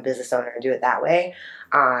be my own business owner and do it that way.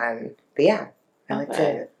 But yeah, I like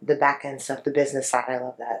the back end stuff, the business side. I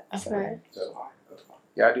love that. Okay. So,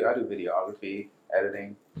 yeah, I do videography,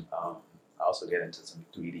 editing. I also get into some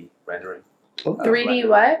 3D rendering. 3D Blender.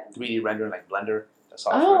 what? 3D rendering like Blender. The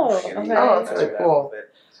software. Oh, Like, okay. Oh, that's really cool.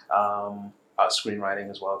 Screenwriting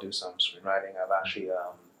as well. Do some screenwriting. I've actually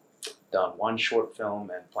done one short film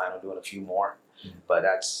and plan on doing a few more. But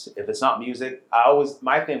that's if it's not music.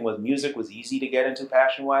 My thing was music was easy to get into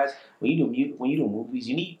passion wise. When you do movies,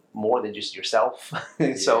 you need more than just yourself.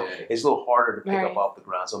 So it's a little harder to pick up off the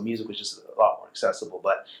ground. So music was just a lot more accessible.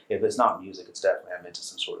 But if it's not music, it's definitely I'm into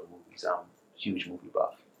some sort of movies. I'm a huge movie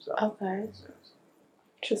buff. So Okay.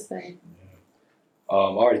 Interesting. I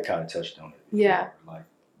already kind of touched on it. Yeah. Like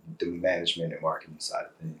the management and marketing side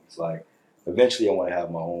of things. Like eventually, I want to have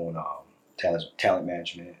my own talent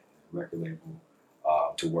management record label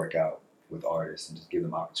to work out with artists and just give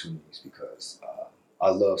them opportunities because I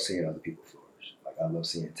love seeing other people flourish. Like I love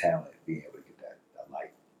seeing talent being able to get that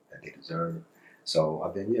light that they deserve. So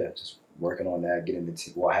I've been just working on that, getting the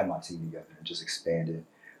team. Well, I have my team together and just expanded.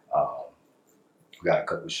 We got a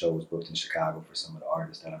couple of shows booked in Chicago for some of the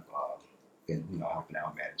artists that I've been helping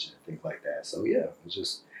out, managing and things like that. So yeah, it's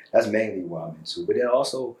just that's mainly what I'm into. But then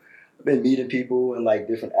also I've been meeting people and like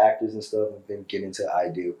different actors and stuff. I've been getting into the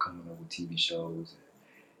idea of coming up with TV shows. And,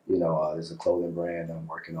 there's a clothing brand I'm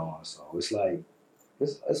working on. So it's like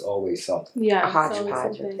it's always something. Yeah. A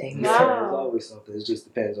hodgepodge of things. Wow. It's always something. It just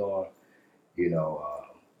depends on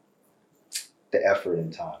the effort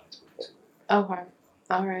and time that's put into it. Okay.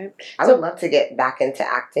 All right. I would love to get back into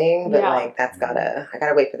acting, but Yeah. like I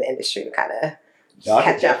gotta wait for the industry to kind of No, I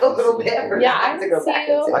can catch up a little definitely see bit. you. for Yeah, time I to can go back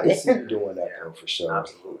see you. into I can it. see you doing that though for sure.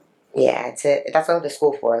 Absolutely. Yeah, that's what I went to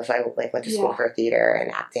school for. So I like went to school Yeah. for theater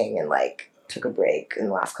and acting, and like took a break in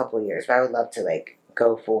the last couple of years. But I would love to like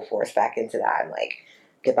go full force back into that and like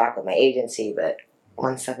get back with my agency, but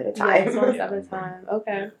one step at a Yeah, time. it's one step at a time.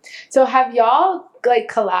 Okay. So have y'all like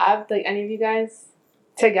collabed, like any of you guys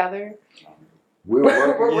together? We're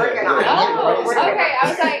working on it. Oh, We're working okay. I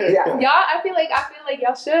was like, Yeah. y'all. I feel like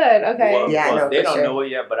y'all should. Okay. Well, Yeah, no, they for don't sure. know it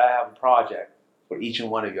yet, but I have a project for each and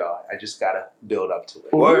one of y'all. I just gotta build up to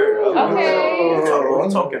it. Word. Okay. We're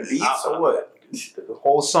talking beats or what? The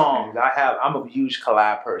whole song I'm a huge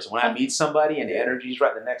collab person. When I meet somebody and the energy's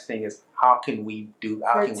right, the next thing is how can we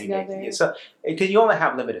Work make together. it? So because you only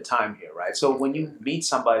have limited time here, right? So when you meet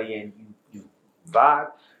somebody and you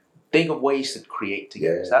vibe, think of ways to create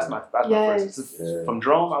together. Yeah. So that's my Yes. first. Yeah. From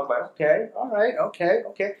Drone, I was like, okay, all right, okay.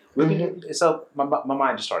 So my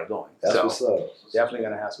mind just started going. That's so what's up. definitely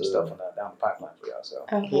gonna have some stuff on down the pipeline for y'all. So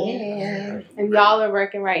Okay. Yeah. And y'all are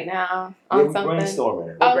working right now on Yeah, we something.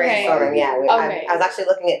 brainstorming. Oh, Okay. Brainstorming, yeah. Okay. I was actually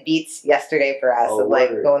looking at beats yesterday for us, Oh, of like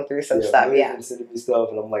word. going through some stuff. Millie's Yeah, been sending me stuff,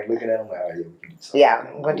 and I'm like looking at them like, oh yeah, we can do something. yeah.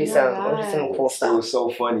 I'm gonna do Oh some, my I'm gonna do some God. cool It stuff. was so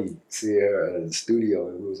funny seeing her at the studio.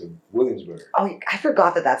 It was in Williamsburg. Oh, I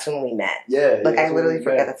forgot that's when we met. Yeah, Like yeah, I that's literally when we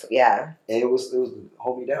forgot met. that's yeah. And it was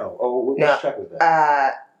Hold Me Down. Oh, what No. track was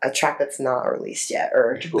that? A track that's not released yet,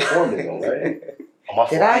 or But you performed it though, right? Oh, my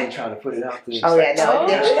Did fault. I? I ain't trying to put it out there. oh yeah, no,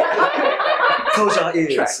 Oh. Close your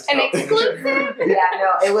ears. Tracks. An exclusive. yeah, no,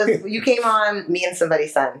 it was you came on me and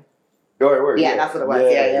somebody's son. Word. Yeah, that's what it was.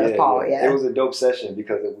 Yeah, it was Paul, yeah. It was a dope session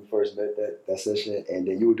because we first met that session, and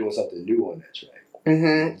then you were doing something new on that track.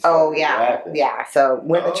 Mm-hmm. So Oh what yeah, happened? yeah. So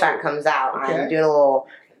when the Oh, track comes out, okay. I'm doing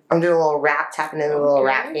a little rap, tapping in a little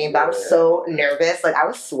rap Okay. game. But I was so nervous, like I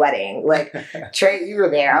was sweating. Like Trey, you were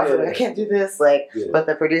there. I was like, I can't do this. Like, Yeah. but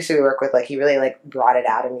the producer we work with, like, he really like brought it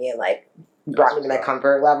out of me and like brought me to my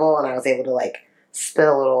comfort level, and I was able to like spit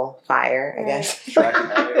a little fire. I guess. Track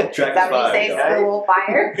Is is that what you say? fire, Spit a though. little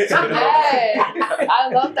fire. Yes. I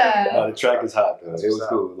love that. The track is hot though. That's It was what's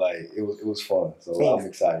cool. Like it was fun. So Thanks. I'm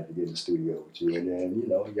excited to get in the studio with you. And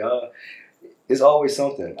then y'all, it's always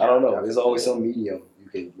something. I don't know. There's always some medium you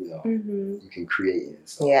can Mm-hmm. you can create in.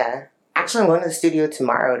 So Yeah. Actually, I'm going to the studio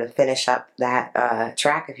tomorrow to finish up that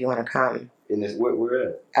track if you want to come. In this,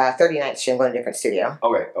 where at? 39th Street, I'm going to a different studio.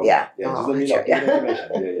 Okay. Yeah. Just let me know. Sure. Give me the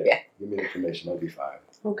information. Yeah. Yeah. Give me the information. That'll be fine.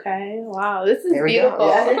 Okay. Wow. This is There we go. beautiful.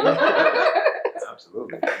 Yeah.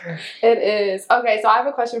 Absolutely. It is. Okay, so I have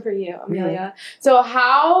a question for you, Amelia. So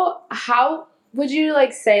how would you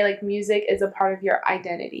like say like music is a part of your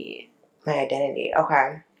identity? My identity.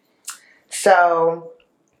 Okay. So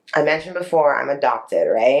I mentioned before I'm adopted,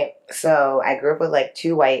 right? So I grew up with like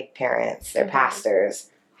 2 white parents. They're pastors.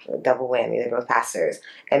 Double whammy. They're both pastors.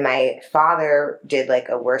 And my father did like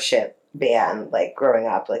a worship band like growing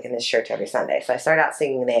up, like in his church every Sunday. So I started out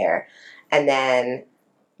singing there. And then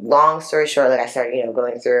long story short, like I started,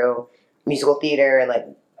 going through musical theater and like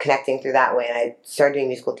connecting through that way. And I started doing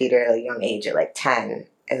musical theater at a young age at like 10.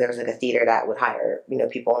 And there was like a theater that would hire,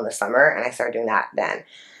 people in the summer. And I started doing that then.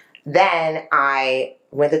 Then I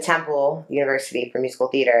went to Temple University for musical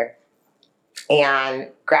theater and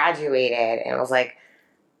graduated. And I was like,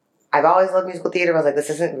 I've always loved musical theater. I was like, this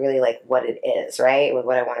isn't really like what it is, right? With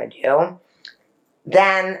what I want to do.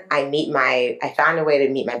 Then I found a way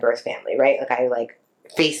to meet my birth family, right? Like I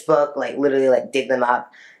Facebook, like literally like dig them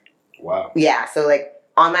up. Wow. Yeah. So like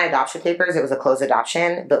on my adoption papers, it was a closed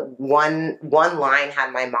adoption, but one line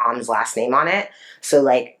had my mom's last name on it. So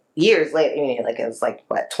like years later, like it was like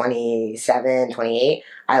what, 27, 28.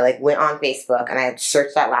 I like went on Facebook and I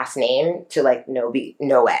searched that last name to like no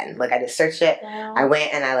end. Like I just searched it. Wow. I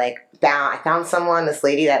went and I found someone, this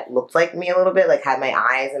lady that looked like me a little bit, like had my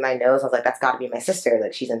eyes and my nose. I was like, that's got to be my sister.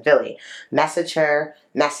 Like she's in Philly. Message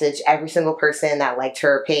every single person that liked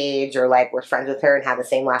her page or like were friends with her and had the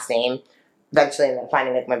same last name. Eventually ended up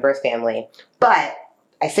finding like my birth family. But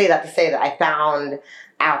I say that to say that I found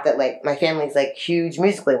out that like my family's like huge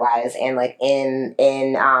musically wise and like in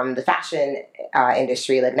the fashion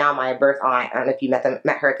industry. Like now my birth aunt, I don't know if you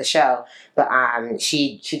met her at the show, but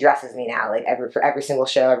she dresses me now like for every single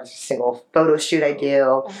show, every single photo shoot I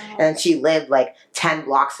do. Wow. And she lived like 10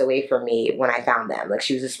 blocks away from me when I found them. Like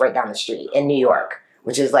she was just right down the street in New York,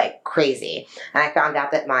 which is like crazy. And I found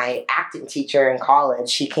out that my acting teacher in college,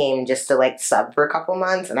 she came just to like sub for a couple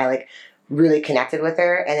months and I like really connected with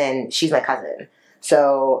her. And then she's my cousin.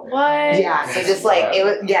 So What? yeah, so just like it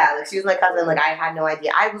was, like she was my cousin. Like I had no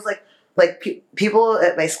idea. I was like people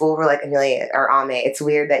at my school were like, Amelia or Ame, it's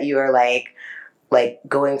weird that you are like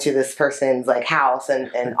going to this person's like house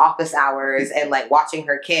and office hours and like watching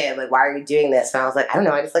her kid. Like, why are you doing this? And I was like, I don't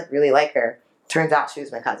know. I just like really like her. Turns out she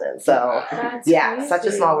was my cousin. So That's yeah, crazy. such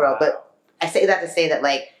a small world. But I say that to say that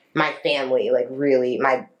like my family, like really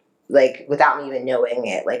like without me even knowing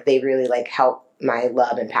it, like they really like help my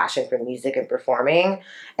love and passion for music and performing,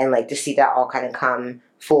 and like to see that all kind of come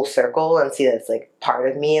full circle and see that it's like part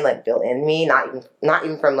of me, like built in me, not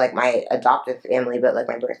even from like my adoptive family, but like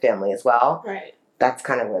my birth family as well. Right. That's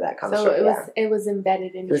kind of where that comes So from. it was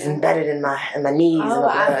embedded in you. It was embedded in my knees. Oh, and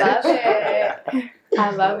my I blood. love it.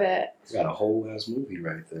 I love it. It's got a whole ass movie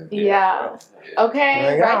right there. Yeah. Okay.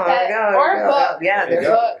 There we go, Write that. there we go, Or there a we go. book. Yeah, there you there's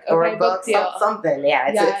go. Book. or Okay, a book, deal. something.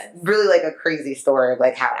 Yeah, Yes. it's really like a crazy story of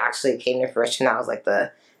like how it actually came to fruition. That was like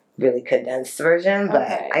the really condensed version, but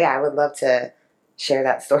Okay. yeah, I would love to share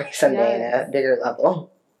that story someday in Yes. a bigger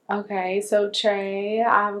level. Okay, so Trey,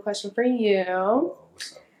 I have a question for you. Oh,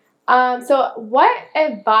 what's up? So what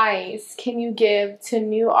advice can you give to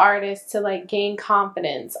new artists to like gain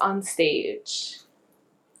confidence on stage?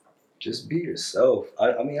 Just be yourself.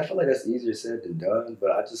 I mean, I feel like that's easier said than done, but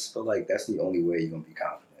I just feel like that's the only way you're gonna be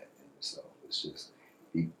confident in yourself. It's just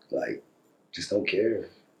be like, just don't care.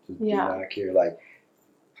 Just Yeah. do not care. Like,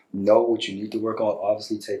 know what you need to work on.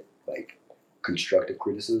 Obviously, take like constructive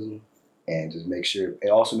criticism, and just make sure, and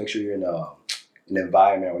also make sure you're in an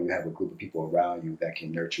environment where you have a group of people around you that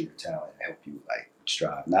can nurture your talent and help you like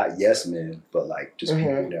strive. Not yes men, but like just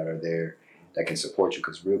people that are there that can support you.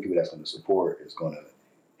 Because real people that's going to support is going to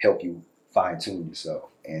help you fine tune yourself,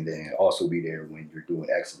 and then also be there when you're doing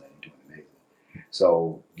excellent and doing amazing.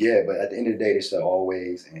 So yeah, but at the end of the day, they should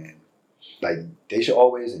always in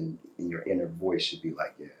your inner voice should be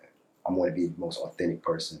like, yeah, I'm going to be the most authentic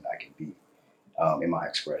person I can be in my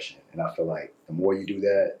expression. And I feel like the more you do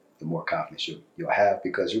that, the more confidence you'll have,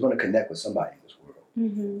 because you're going to connect with somebody in this world.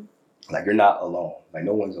 Mm-hmm. Like, you're not alone. Like,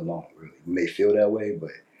 no one's alone, really. You may feel that way, but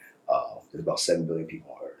there's about 7 billion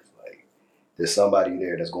people on Earth. Like, there's somebody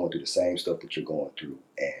there that's going through the same stuff that you're going through,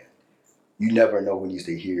 and you never know who needs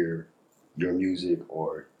to hear your music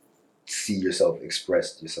or see yourself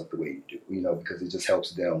express yourself the way you do, because it just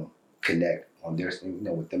helps them connect on their,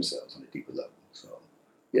 with themselves on a deeper level. So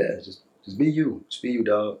yeah, just be you. Just be you,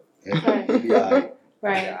 dog. And Right. you'll be all right.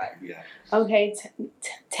 Right. Yeah. Okay,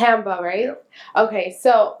 Tamba, right? Yep. Okay,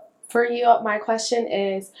 so for you, my question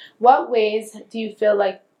is, what ways do you feel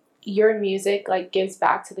like your music like gives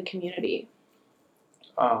back to the community?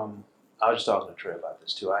 I was just talking to Trey about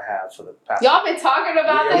this too. I have for the past. Y'all been talking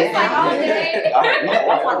about this like all day.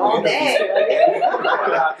 All day.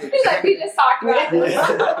 He's like, we just talked about this.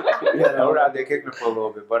 Yeah, we're out there kicking it for a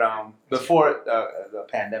little bit. But before the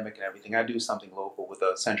pandemic and everything, I do something local with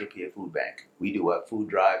the Central PA Food Bank. We do a food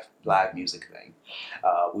drive live music thing.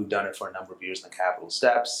 We've done it for a number of years in the Capitol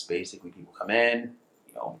Steps. Basically, people come in,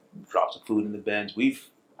 drop some food in the bins. We've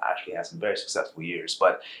actually had some very successful years,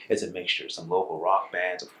 but it's a mixture. Some local rock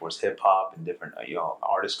bands, of course, hip hop, and different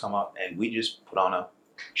artists come up, and we just put on a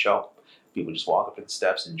show. People just walk up to the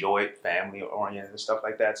steps, enjoy it, family oriented and stuff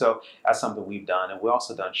like that. So that's something we've done, and we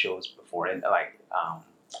also done shows before, and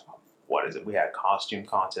we had costume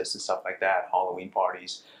contests and stuff like that, Halloween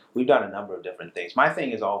parties. We've done a number of different things. My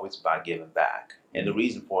thing is always about giving back, and the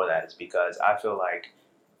reason for that is because I feel like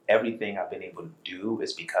everything I've been able to do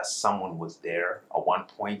is because someone was there at one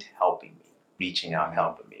point helping me, reaching out and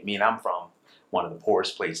helping me. I mean, I'm from one of the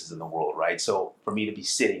poorest places in the world, right? So for me to be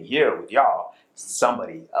sitting here with y'all,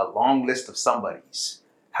 a long list of somebodies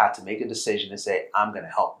had to make a decision and say, I'm going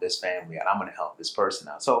to help this family and I'm going to help this person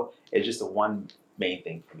out. So it's just the one main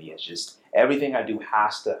thing for me. It's just everything I do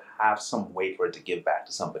has to have some way for it to give back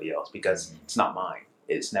to somebody else because it's not mine.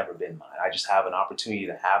 It's never been mine. I just have an opportunity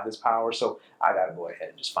to have this power, so I got to go ahead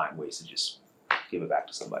and just find ways to just give it back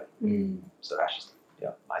to somebody. So that's just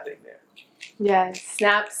my thing there. Yeah,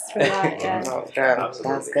 snaps for that. Yeah.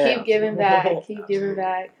 That's good. Keep giving back. Keep giving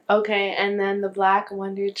back. Okay, and then the Black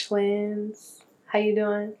Wonder Twins. How you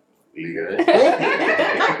doing? We good?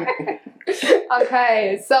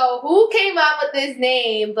 Okay, so who came up with this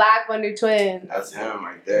name, Black Wonder Twins? That's him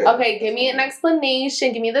right there. Okay, give me an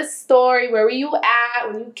explanation. Give me the story. Where were you at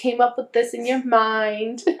when you came up with this in your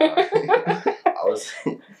mind? I was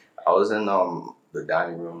in the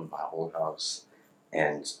dining room of my old house,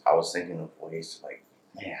 and I was thinking of ways to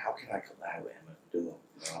man, how can I collab with him and do him?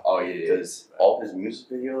 Oh yeah, because all his music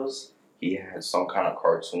videos, he had some kind of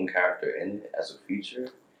cartoon character in it as a feature.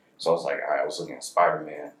 So I was like, all right, I was looking at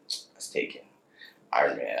Spider-Man, that's taken.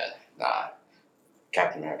 Iron Man, nah.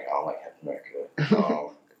 Captain America, I don't like Captain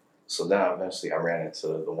America. So then eventually I ran into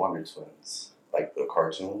the Wonder Twins, like the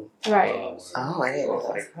cartoon. Right. Oh, I didn't So I was know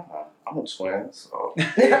like, I'm a twin, so.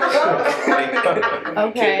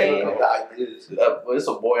 Okay. But it's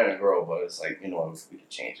a boy and a girl, but it's like, we could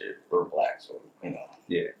change it. We're black, so,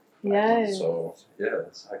 Yeah. Yes. So, yeah,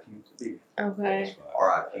 that's how it came to be. Okay.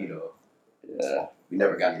 R.I.P. though. Yeah. We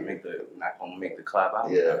never got to not gonna make the collab out.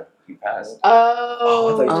 Yeah. He passed. I thought you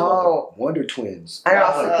were talking Oh. about Wonder Twins. I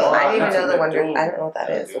didn't even know the Wonder. Twins. I don't know what that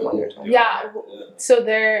is. The Wonder Twins. Yeah. So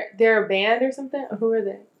they're a band or something? Who are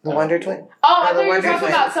they? The Wonder Twin. Oh, I the thought you were Wonder talking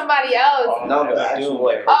Twins. about somebody else. No, the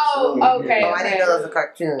actual Oh, okay. Oh, I didn't know that was a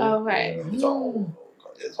cartoon. Okay. It's old.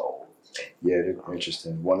 It's old. Yeah, they're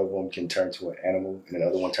interesting. One of them can turn to an animal, and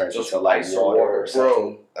another one turns Just into like ice or water water, or something.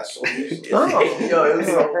 bro. That's so useless. Oh. Yo, it was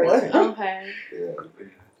so Okay. Yeah.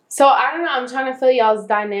 So I don't know. I'm trying to feel y'all's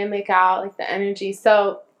dynamic out, like the energy.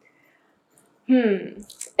 So, and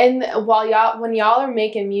when y'all are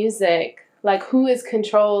making music, like who is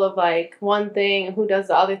control of like one thing and who does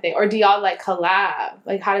the other thing, or do y'all like collab?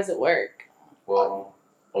 Like how does it work? Well,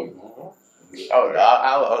 I'll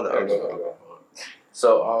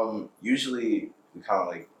So usually we kind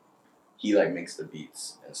of he makes the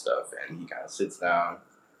beats and stuff, and he kind of sits down,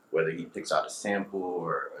 whether he picks out a sample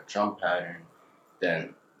or a drum pattern,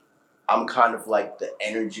 then I'm kind of like the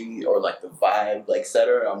energy or like the vibe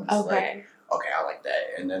setter. I'm just Okay. okay, I like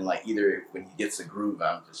that. And then either when he gets a groove,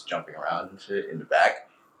 I'm just jumping around and shit in the back,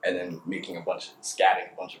 and then making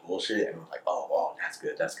scatting a bunch of bullshit, and we're like, oh, that's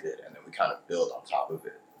good, and then we kind of build on top of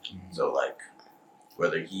it. So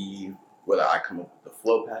whether I come up with the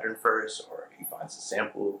flow pattern first or he finds a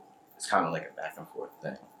sample, it's kind of like a back and forth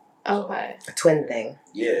thing. Okay. A twin thing.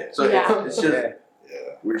 Yeah. So Yeah. it's just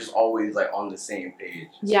we're just always on the same page.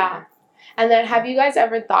 Yeah. And then have you guys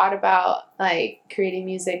ever thought about like creating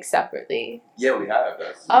music separately? Yeah, we have.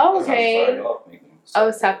 That's Oh, that's how we okay. started off making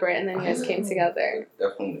Oh, stuff. separate, and then you guys came together.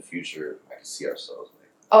 Definitely in the future, I can see ourselves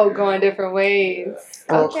Oh, going different ways.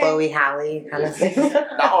 A little Okay. Chloe Halle kind of thing.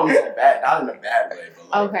 not in a bad way,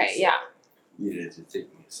 but Okay, just, yeah. needed to take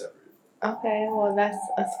me separate. Okay, well that's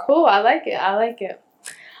cool. I like it.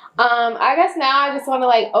 I guess now I just want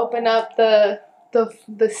to open up the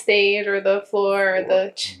stage or the floor or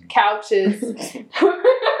the couches. These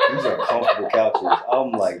are comfortable couches.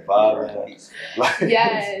 I'm vibing.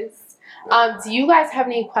 Yes. Do you guys have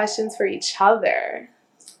any questions for each other?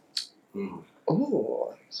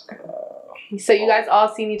 Ooh. So you guys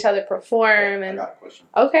all seen each other perform I and got a question.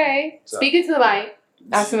 okay. So- Speak into the mic.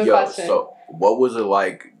 Ask him a Yo, question. So, what was it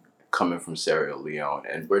like coming from Sierra Leone,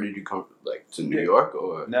 and where did you come? Like to New Yeah. York,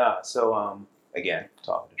 or Nah, so again,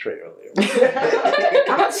 talking to Trey earlier.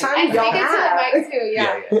 How much time And do y'all speak into have? the mic too,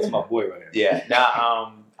 yeah. That's my boy right here. Yeah.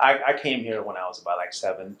 Now, I came here when I was about like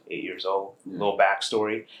 7, 8 years old. Yeah. Little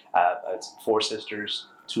backstory: it's 4 sisters,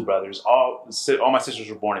 2 brothers. All my sisters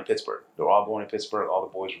were born in Pittsburgh. They were all born in Pittsburgh. All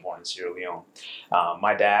the boys were born in Sierra Leone.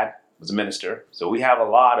 My dad was a minister, so we have a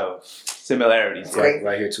lot of similarities. Great.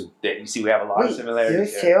 Right here too. That you see, we have a lot Wait, of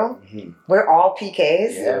similarities. yours there. too? Mhm. We're all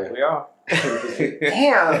PKs? Yeah, we are.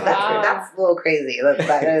 Damn, Wow. that's a little crazy.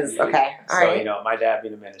 That is, okay. All So, right. you know, my dad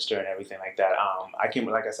being a minister and everything like that. I came,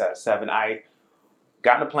 like I said, at 7. I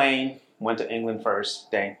got in a plane, went to England first.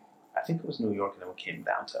 Then I think it was New York, and then we came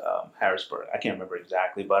down to Harrisburg. I can't remember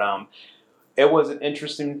exactly, but it was an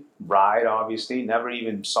interesting ride. Obviously, never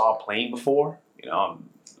even saw a plane before. You know, I'm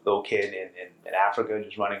a little kid in Africa,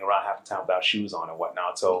 just running around half the time without shoes on and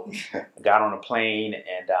whatnot. So I got on a plane,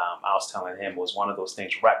 and I was telling him it was one of those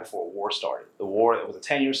things right before war started. The war, it was a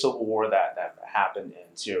 10-year civil war that happened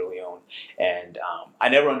in Sierra Leone, and I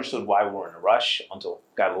never understood why we were in a rush until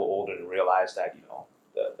I got a little older and realized that, you know,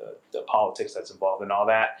 the politics that's involved in all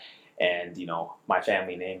that, and, you know, my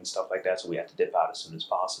family name and stuff like that. So we had to dip out as soon as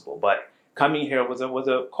possible. But coming here was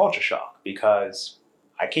a culture shock, because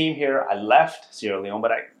I came here, I left Sierra Leone,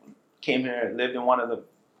 but I came here and lived in one of the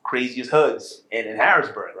craziest hoods in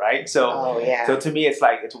Harrisburg, right? So, Oh, yeah. so to me, it's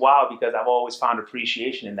like, it's wild, because I've always found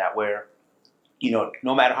appreciation in that, where, you know,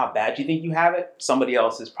 no matter how bad you think you have it, somebody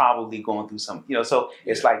else is probably going through some, you know, so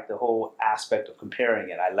it's like the whole aspect of comparing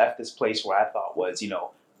it. I left this place where I thought was, you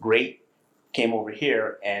know, great, came over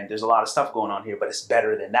here, and there's a lot of stuff going on here, but it's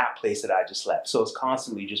better than that place that I just left. So it's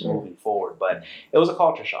constantly just moving forward. But it was a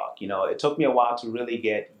culture shock. You know, it took me a while to really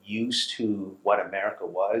get used to what America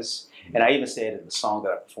was. And I even said in the song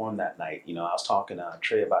that I performed that night, you know, I was talking to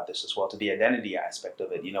Trey about this as well, to the identity aspect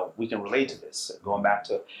of it. You know, we can relate to this, going back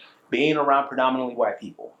to being around predominantly white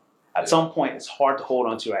people. At some point, it's hard to hold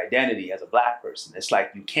on to your identity as a black person. It's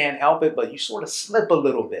like you can't help it, but you sort of slip a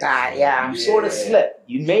little bit. Yeah. You sort of slip.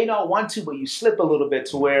 You may not want to, but you slip a little bit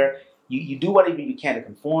to where you do whatever you can to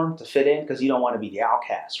conform, to fit in, because you don't want to be the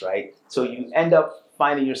outcast, right? So you end up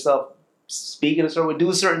finding yourself speaking a certain way,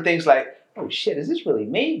 doing certain things like, oh shit, is this really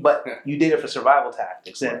me? But you did it for survival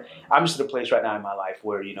tactics. And I'm just at a place right now in my life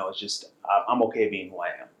where, you know, it's just, I'm okay being who I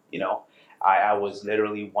am, you know? I was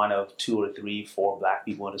literally one of 2 or 3, 4 black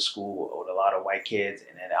people in the school with a lot of white kids,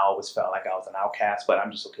 and then I always felt like I was an outcast, but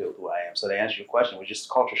I'm just okay with who I am. So to answer your question, it was just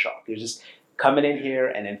culture shock. It was just coming in here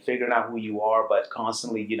and then figuring out who you are, but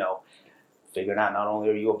constantly, you know, figuring out not only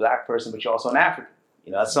are you a black person, but you're also an African.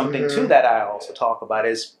 You know, that's something too that I also talk about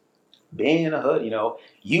is being in the hood. You know,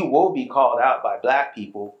 you will be called out by black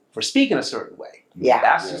people for speaking a certain way. Yeah.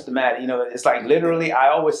 That's just the matter. You know, it's like literally, I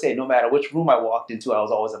always say, no matter which room I walked into, I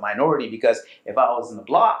was always a minority, because if I was in the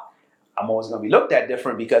block, I'm always going to be looked at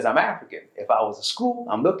different because I'm African. If I was in school,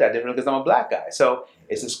 I'm looked at different because I'm a black guy. So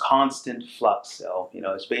it's this constant flux. So, you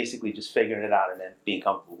know, it's basically just figuring it out and then being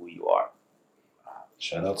comfortable who you are.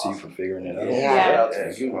 Shout out to you for figuring it out. Yeah. shout out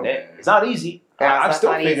to you, man. It's not easy. Yeah, I'm it's still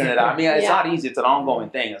not figuring easy. it out. I mean, it's Yeah. not easy. It's an ongoing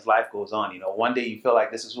thing as life goes on. You know, one day you feel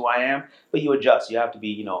like this is who I am, but you adjust. You have to be,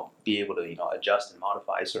 you know, be able to, you know, adjust and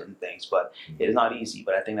modify certain things. But it is not easy.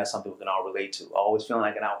 But I think that's something we can all relate to. Always feeling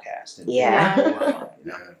like an outcast. And Yeah.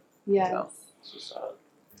 you know? Yes. So.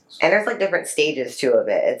 And there's like different stages too of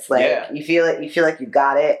it. It's like Yeah. you feel like you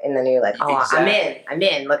got it, and then you're like, oh, Exactly. I'm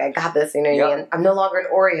in. Look, I got this. You know what I Yep. mean? I'm no longer an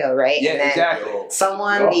Oreo, right? Yeah, and then exactly.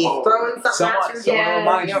 someone be throwing something at you. someone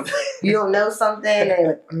remind you, you don't know something, and you're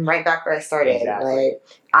like, I'm right back where I started. Exactly. Like,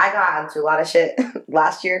 I got into a lot of shit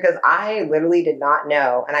last year because I literally did not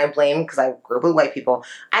know, and I blame because I grew up with white people.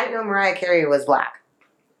 I didn't know Mariah Carey was black.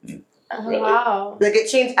 Oh, wow. Like it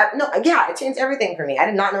changed. It changed everything for me. I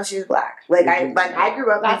did not know she was black. I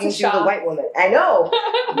grew up That's thinking a she was a shock. white woman. I know.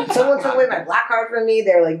 Someone took away my black card from me.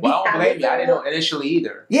 They're like, Well, I don't blame you. I yeah, didn't know initially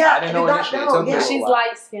either. Yeah, I didn't know I did not initially. It know. took me a Yeah. little She's while.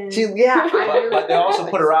 light skinned. But they also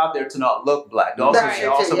put her out there to not look black. They also, Right. they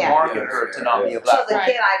also Yeah. market her to not be a So black as a person.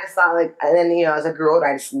 kid, I just thought like, and then as I grew older,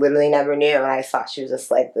 I just literally never knew, and I just thought she was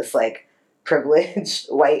just like this privileged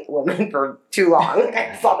white woman for too long. Like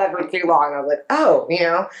I saw that for too long. I was like, oh,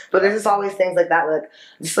 But there's just always things like that. Like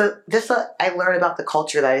I learned about the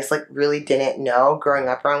culture that I just really didn't know growing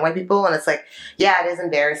up around white people, and it's like, yeah, it is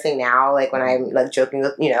embarrassing now. Like when I'm joking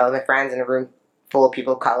with my friends in a room full of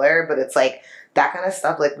people of color, but it's like that kind of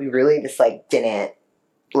stuff. Like we really just didn't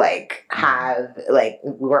have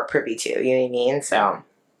we weren't privy to. You know what I mean? So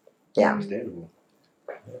yeah. Understandable.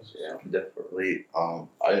 Yeah, definitely.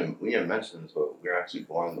 We didn't mention this, but we were actually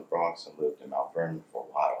born in the Bronx and lived in Mount Vernon for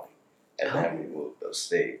a while, and then we moved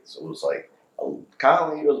upstate. So it was like kind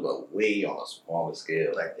of like yours, but way on a smaller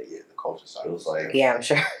scale. Like the culture side, it was like Yeah, I'm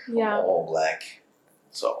sure. from Yeah. all black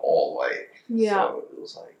to all white. Yeah. So it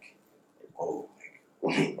was like, oh,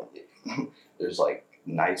 like, there's like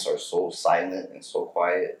nights are so silent and so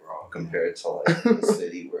quiet compared to like the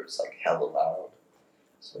city where it's like hella loud.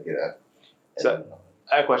 So yeah. So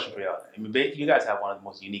I have a question for y'all. I mean, you guys have one of the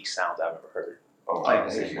most unique sounds I've ever heard. Oh, Like,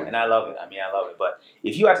 thank you. and I love it. I mean, I love it. But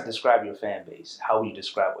if you had to describe your fan base, how would you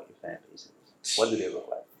describe what your fan base is? What do they look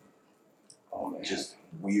like? Oh man, just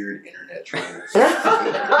weird internet trolls. Okay,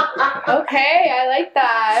 I like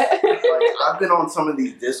that. Like I've been on some of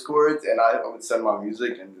these discords and I would send my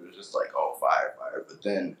music and it was just like, oh, fire. But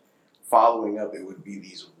then following up, it would be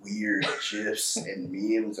these weird gifs and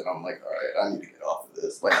memes, and I'm like, all right, I need to get off of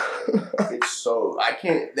this. Like, it's so I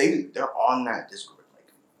can't. They're on that Discord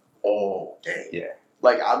like all day. Yeah.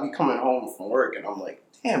 Like I'll be coming home from work and I'm like,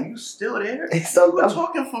 damn, you still there? It's so We're dumb.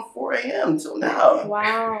 talking from 4 a.m. till now.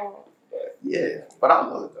 Wow. But, yeah, but I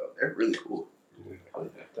love it though. They're really cool.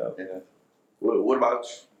 Yeah. What about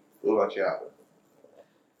y'all?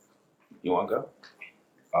 You want to go?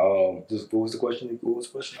 Just what was the question? What was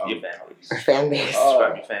the question? Your fan base. Fan base.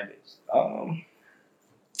 Describe your fan base.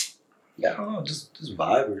 Yeah, I don't know, just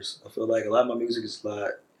vibers. I feel like a lot of my music is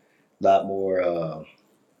a lot more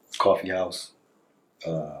coffee house,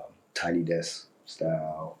 tiny desk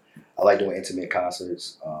style. I like doing intimate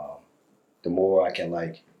concerts. The more I can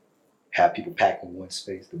like have people packed in one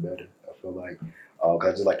space, the better. I feel like, cause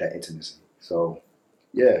I just like that intimacy. So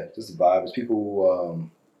yeah, just the vibes. People who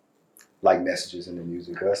like messages in the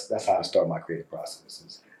music. That's how I start my creative process.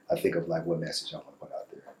 Is I think of like what message I want to put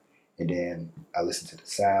out there, and then I listen to the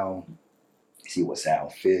sound, see what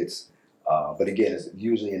sound fits. But again, it's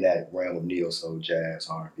usually in that realm of neo soul, jazz,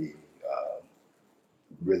 R&B,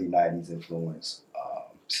 really 90s influence.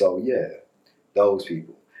 So yeah, those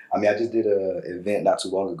people. I mean, I just did an event not too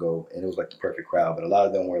long ago, and it was like the perfect crowd. But a lot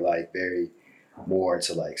of them were like very more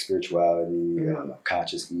into like spirituality,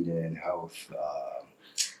 conscious eating, health.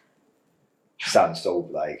 Sounded so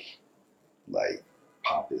like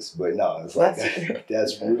pompous, but no, it's like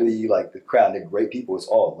that's really like the crowd. They're great people. It's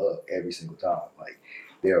all love every single time. Like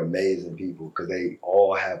they're amazing people because they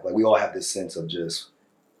all have like we all have this sense of just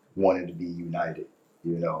wanting to be united,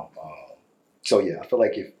 you know. So yeah, I feel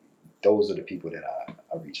like if those are the people that I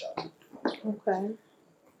reach out to. Okay.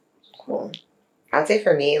 Cool. I'd say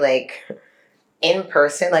for me, like in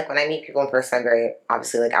person, like when I meet people in person, I'm very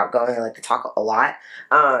obviously like outgoing. I like to talk a lot.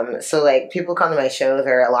 So like people come to my shows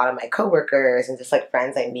or a lot of my coworkers and just like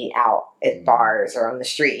friends I meet out at bars or on the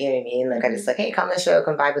street. You know what I mean? Like I just like, hey, come to the show,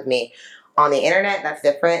 come vibe with me. On the internet, that's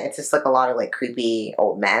different. It's just like a lot of like creepy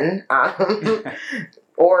old men.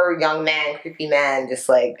 Or young men, creepy men, just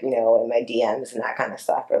like, you know, in my DMs and that kind of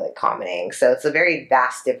stuff, or like commenting. So it's a very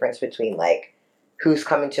vast difference between like who's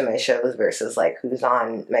coming to my shows versus like who's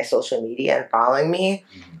on my social media and following me.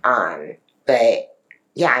 But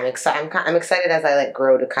yeah, I'm excited. I'm excited as I like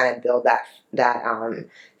grow to kind of build that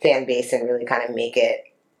fan base and really kind of make it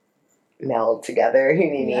meld together.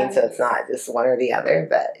 You know what I mean? So it's not just one or the other.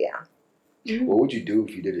 But yeah. What would you do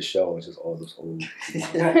if you did a show and just all those old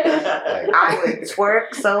people? I would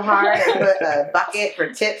twerk so hard and put a bucket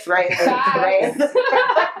for tips right in the race.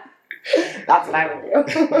 That's what I would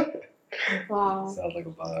do. Wow. Sounds like a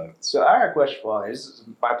vibe. So I have a question for you. This is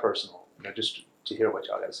my personal, you know, just to hear what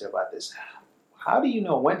y'all got to say about this. How do you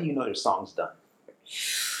know? When do you know your song's done?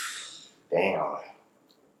 Damn.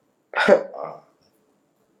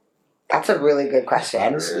 That's a really good question.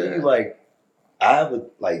 Honestly, like I have a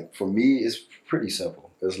like for me, it's pretty simple.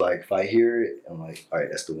 It's like if I hear it, I'm like, all right,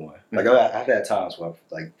 that's the one. Like I've had times where I've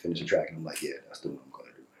like finished a track and I'm like, yeah, that's the one I'm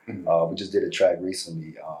gonna do. We just did a track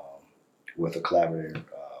recently with a collaborator,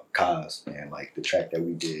 Kaz, and like the track that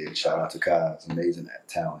we did, shout out to Kaz, amazing at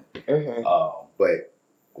talent. But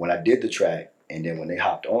when I did the track and then when they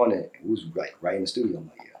hopped on it, it was like right in the studio. I'm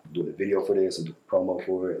like, yeah, I'm doing a video for this and do a promo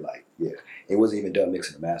for it. Like, yeah, it wasn't even done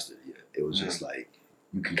mixing and mastering yet. It was just like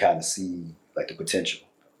you can kind of see like the potential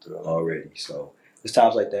already. So there's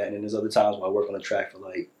times like that, and then there's other times where I work on a track for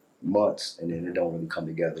like months and then it don't really come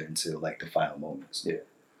together until like the final moments. Yeah.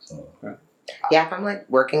 So yeah, if I'm like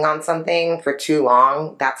working on something for too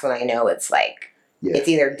long, that's when I know it's like it's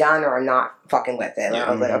either done or I'm not fucking with it. Like,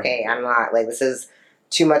 I was like, okay, I'm not like this is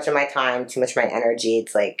too much of my time, too much of my energy.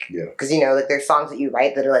 It's like because you know like there's songs that you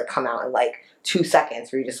write that are like come out in like 2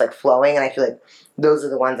 seconds where you're just like flowing, and I feel like those are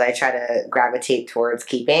the ones I try to gravitate towards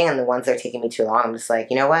keeping, and the ones that are taking me too long, I'm just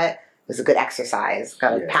like, you know what? was a good exercise.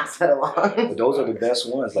 Gotta Yeah. pass that along. But those are the best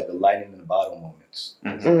ones, like the lightning in the bottle moments.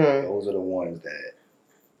 Mhm. Those are the ones that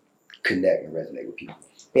connect and resonate with people.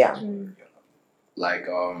 Yeah. Like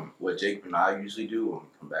what Jake and I usually do when we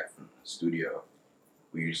come back from the studio,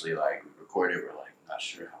 we usually like record it. We're like not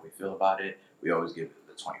sure how we feel about it. We always give it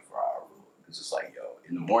the 24-hour rule. It's just like, yo,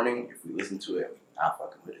 in the morning if we listen to it and we're not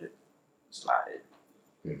fucking with it, it's not it.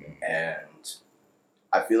 And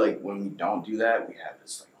I feel like when we don't do that, we have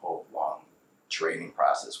this like whole long training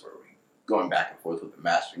process where we going back and forth with the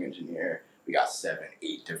mastering engineer. We got 7,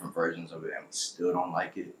 8 different versions of it, and we still don't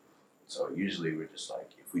like it. So usually we're just like,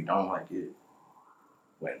 if we don't like it,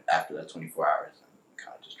 when after that 24 hours, we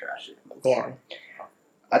kind of just trash it. Yeah.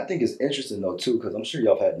 I think it's interesting though too, because I'm sure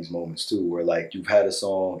y'all have had these moments too, where like you've had a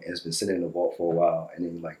song and it's been sitting in the vault for a while, and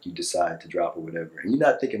then like you decide to drop or whatever, and you're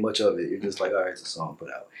not thinking much of it. You're just like, all right, it's a song put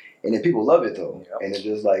out, and then people love it though, and it's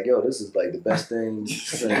just like, yo, this is like the best thing.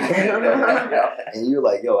 And you're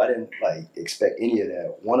like, yo, I didn't like expect any of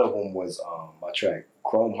that. One of them was my track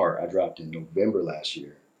Chrome Heart. I dropped in November last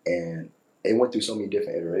year, and it went through so many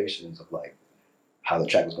different iterations of like how the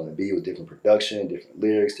track was going to be with different production, different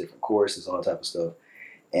lyrics, different choruses, all that type of stuff.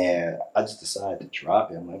 And I just decided to drop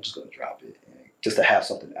it. I'm like, I'm just going to drop it. And just to have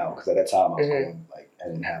something out. Because at that time, I was going, like, I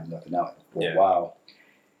didn't have nothing out for a while.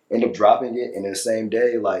 Ended up dropping it. And in the same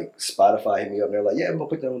day, like, Spotify hit me up. And they're like, yeah, we're going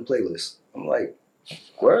to put that on the playlist. I'm like,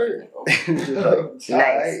 word? Just like, Nice.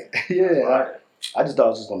 right. Yeah. I just thought I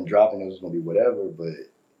was just going to drop it and it was going to be whatever. But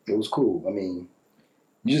it was cool. I mean,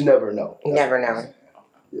 you just never know. You never know.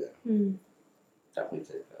 Yeah. Definitely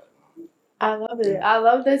take that. I love it. I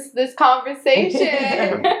love this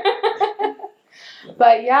conversation.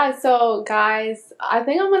 But yeah, so guys, I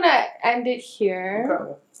think I'm gonna end it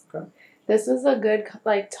here. Okay. This was a good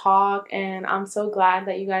like talk, and I'm so glad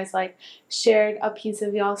that you guys like shared a piece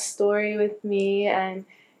of y'all's story with me. And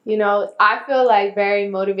you know, I feel like very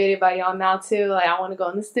motivated by y'all now too. Like I want to go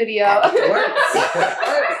in the studio.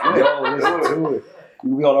 Yo, listen to it.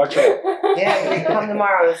 We'll be on our track. Yeah, you come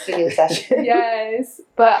tomorrow to the studio session. Yes,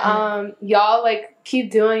 but y'all like keep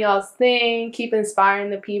doing y'all's thing, keep inspiring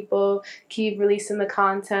the people, keep releasing the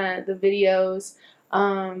content, the videos,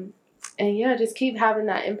 and yeah, just keep having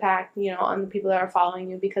that impact, you know, on the people that are following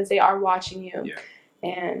you, because they are watching you. Yeah.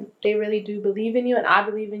 And they really do believe in you, and I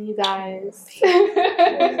believe in you guys.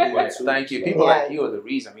 But thank you. People Yeah. like you are the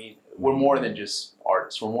reason. I mean, we're more than just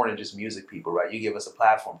artists. We're more than just music people, right? You give us a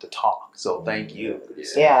platform to talk. So thank you.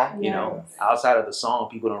 Yeah. You know, outside of the song,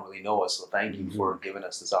 people don't really know us. So thank you for giving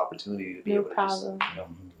us this opportunity to be No able to just, problem. you know,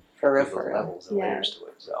 For real, give for those real. levels and Yeah. layers to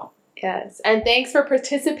it. So Yes, and thanks for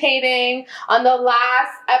participating on the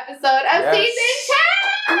last episode of season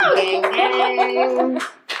 2. Gang, gang.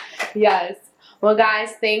 Yes. Well,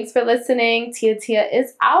 guys, thanks for listening. Tia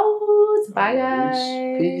is out. Bye,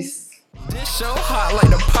 guys. Peace. This show hot like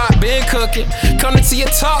the pot been cooking. Come to your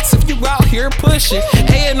talks if you out here pushing.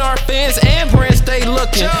 A&R fans and brands stay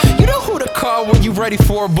looking. You know who to call when you ready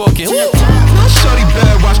for a booking. Now shorty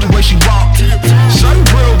bad, watch the way she walk. Shorty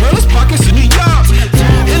real, realest pockets in New York.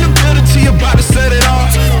 In the building, Tia about to set it off.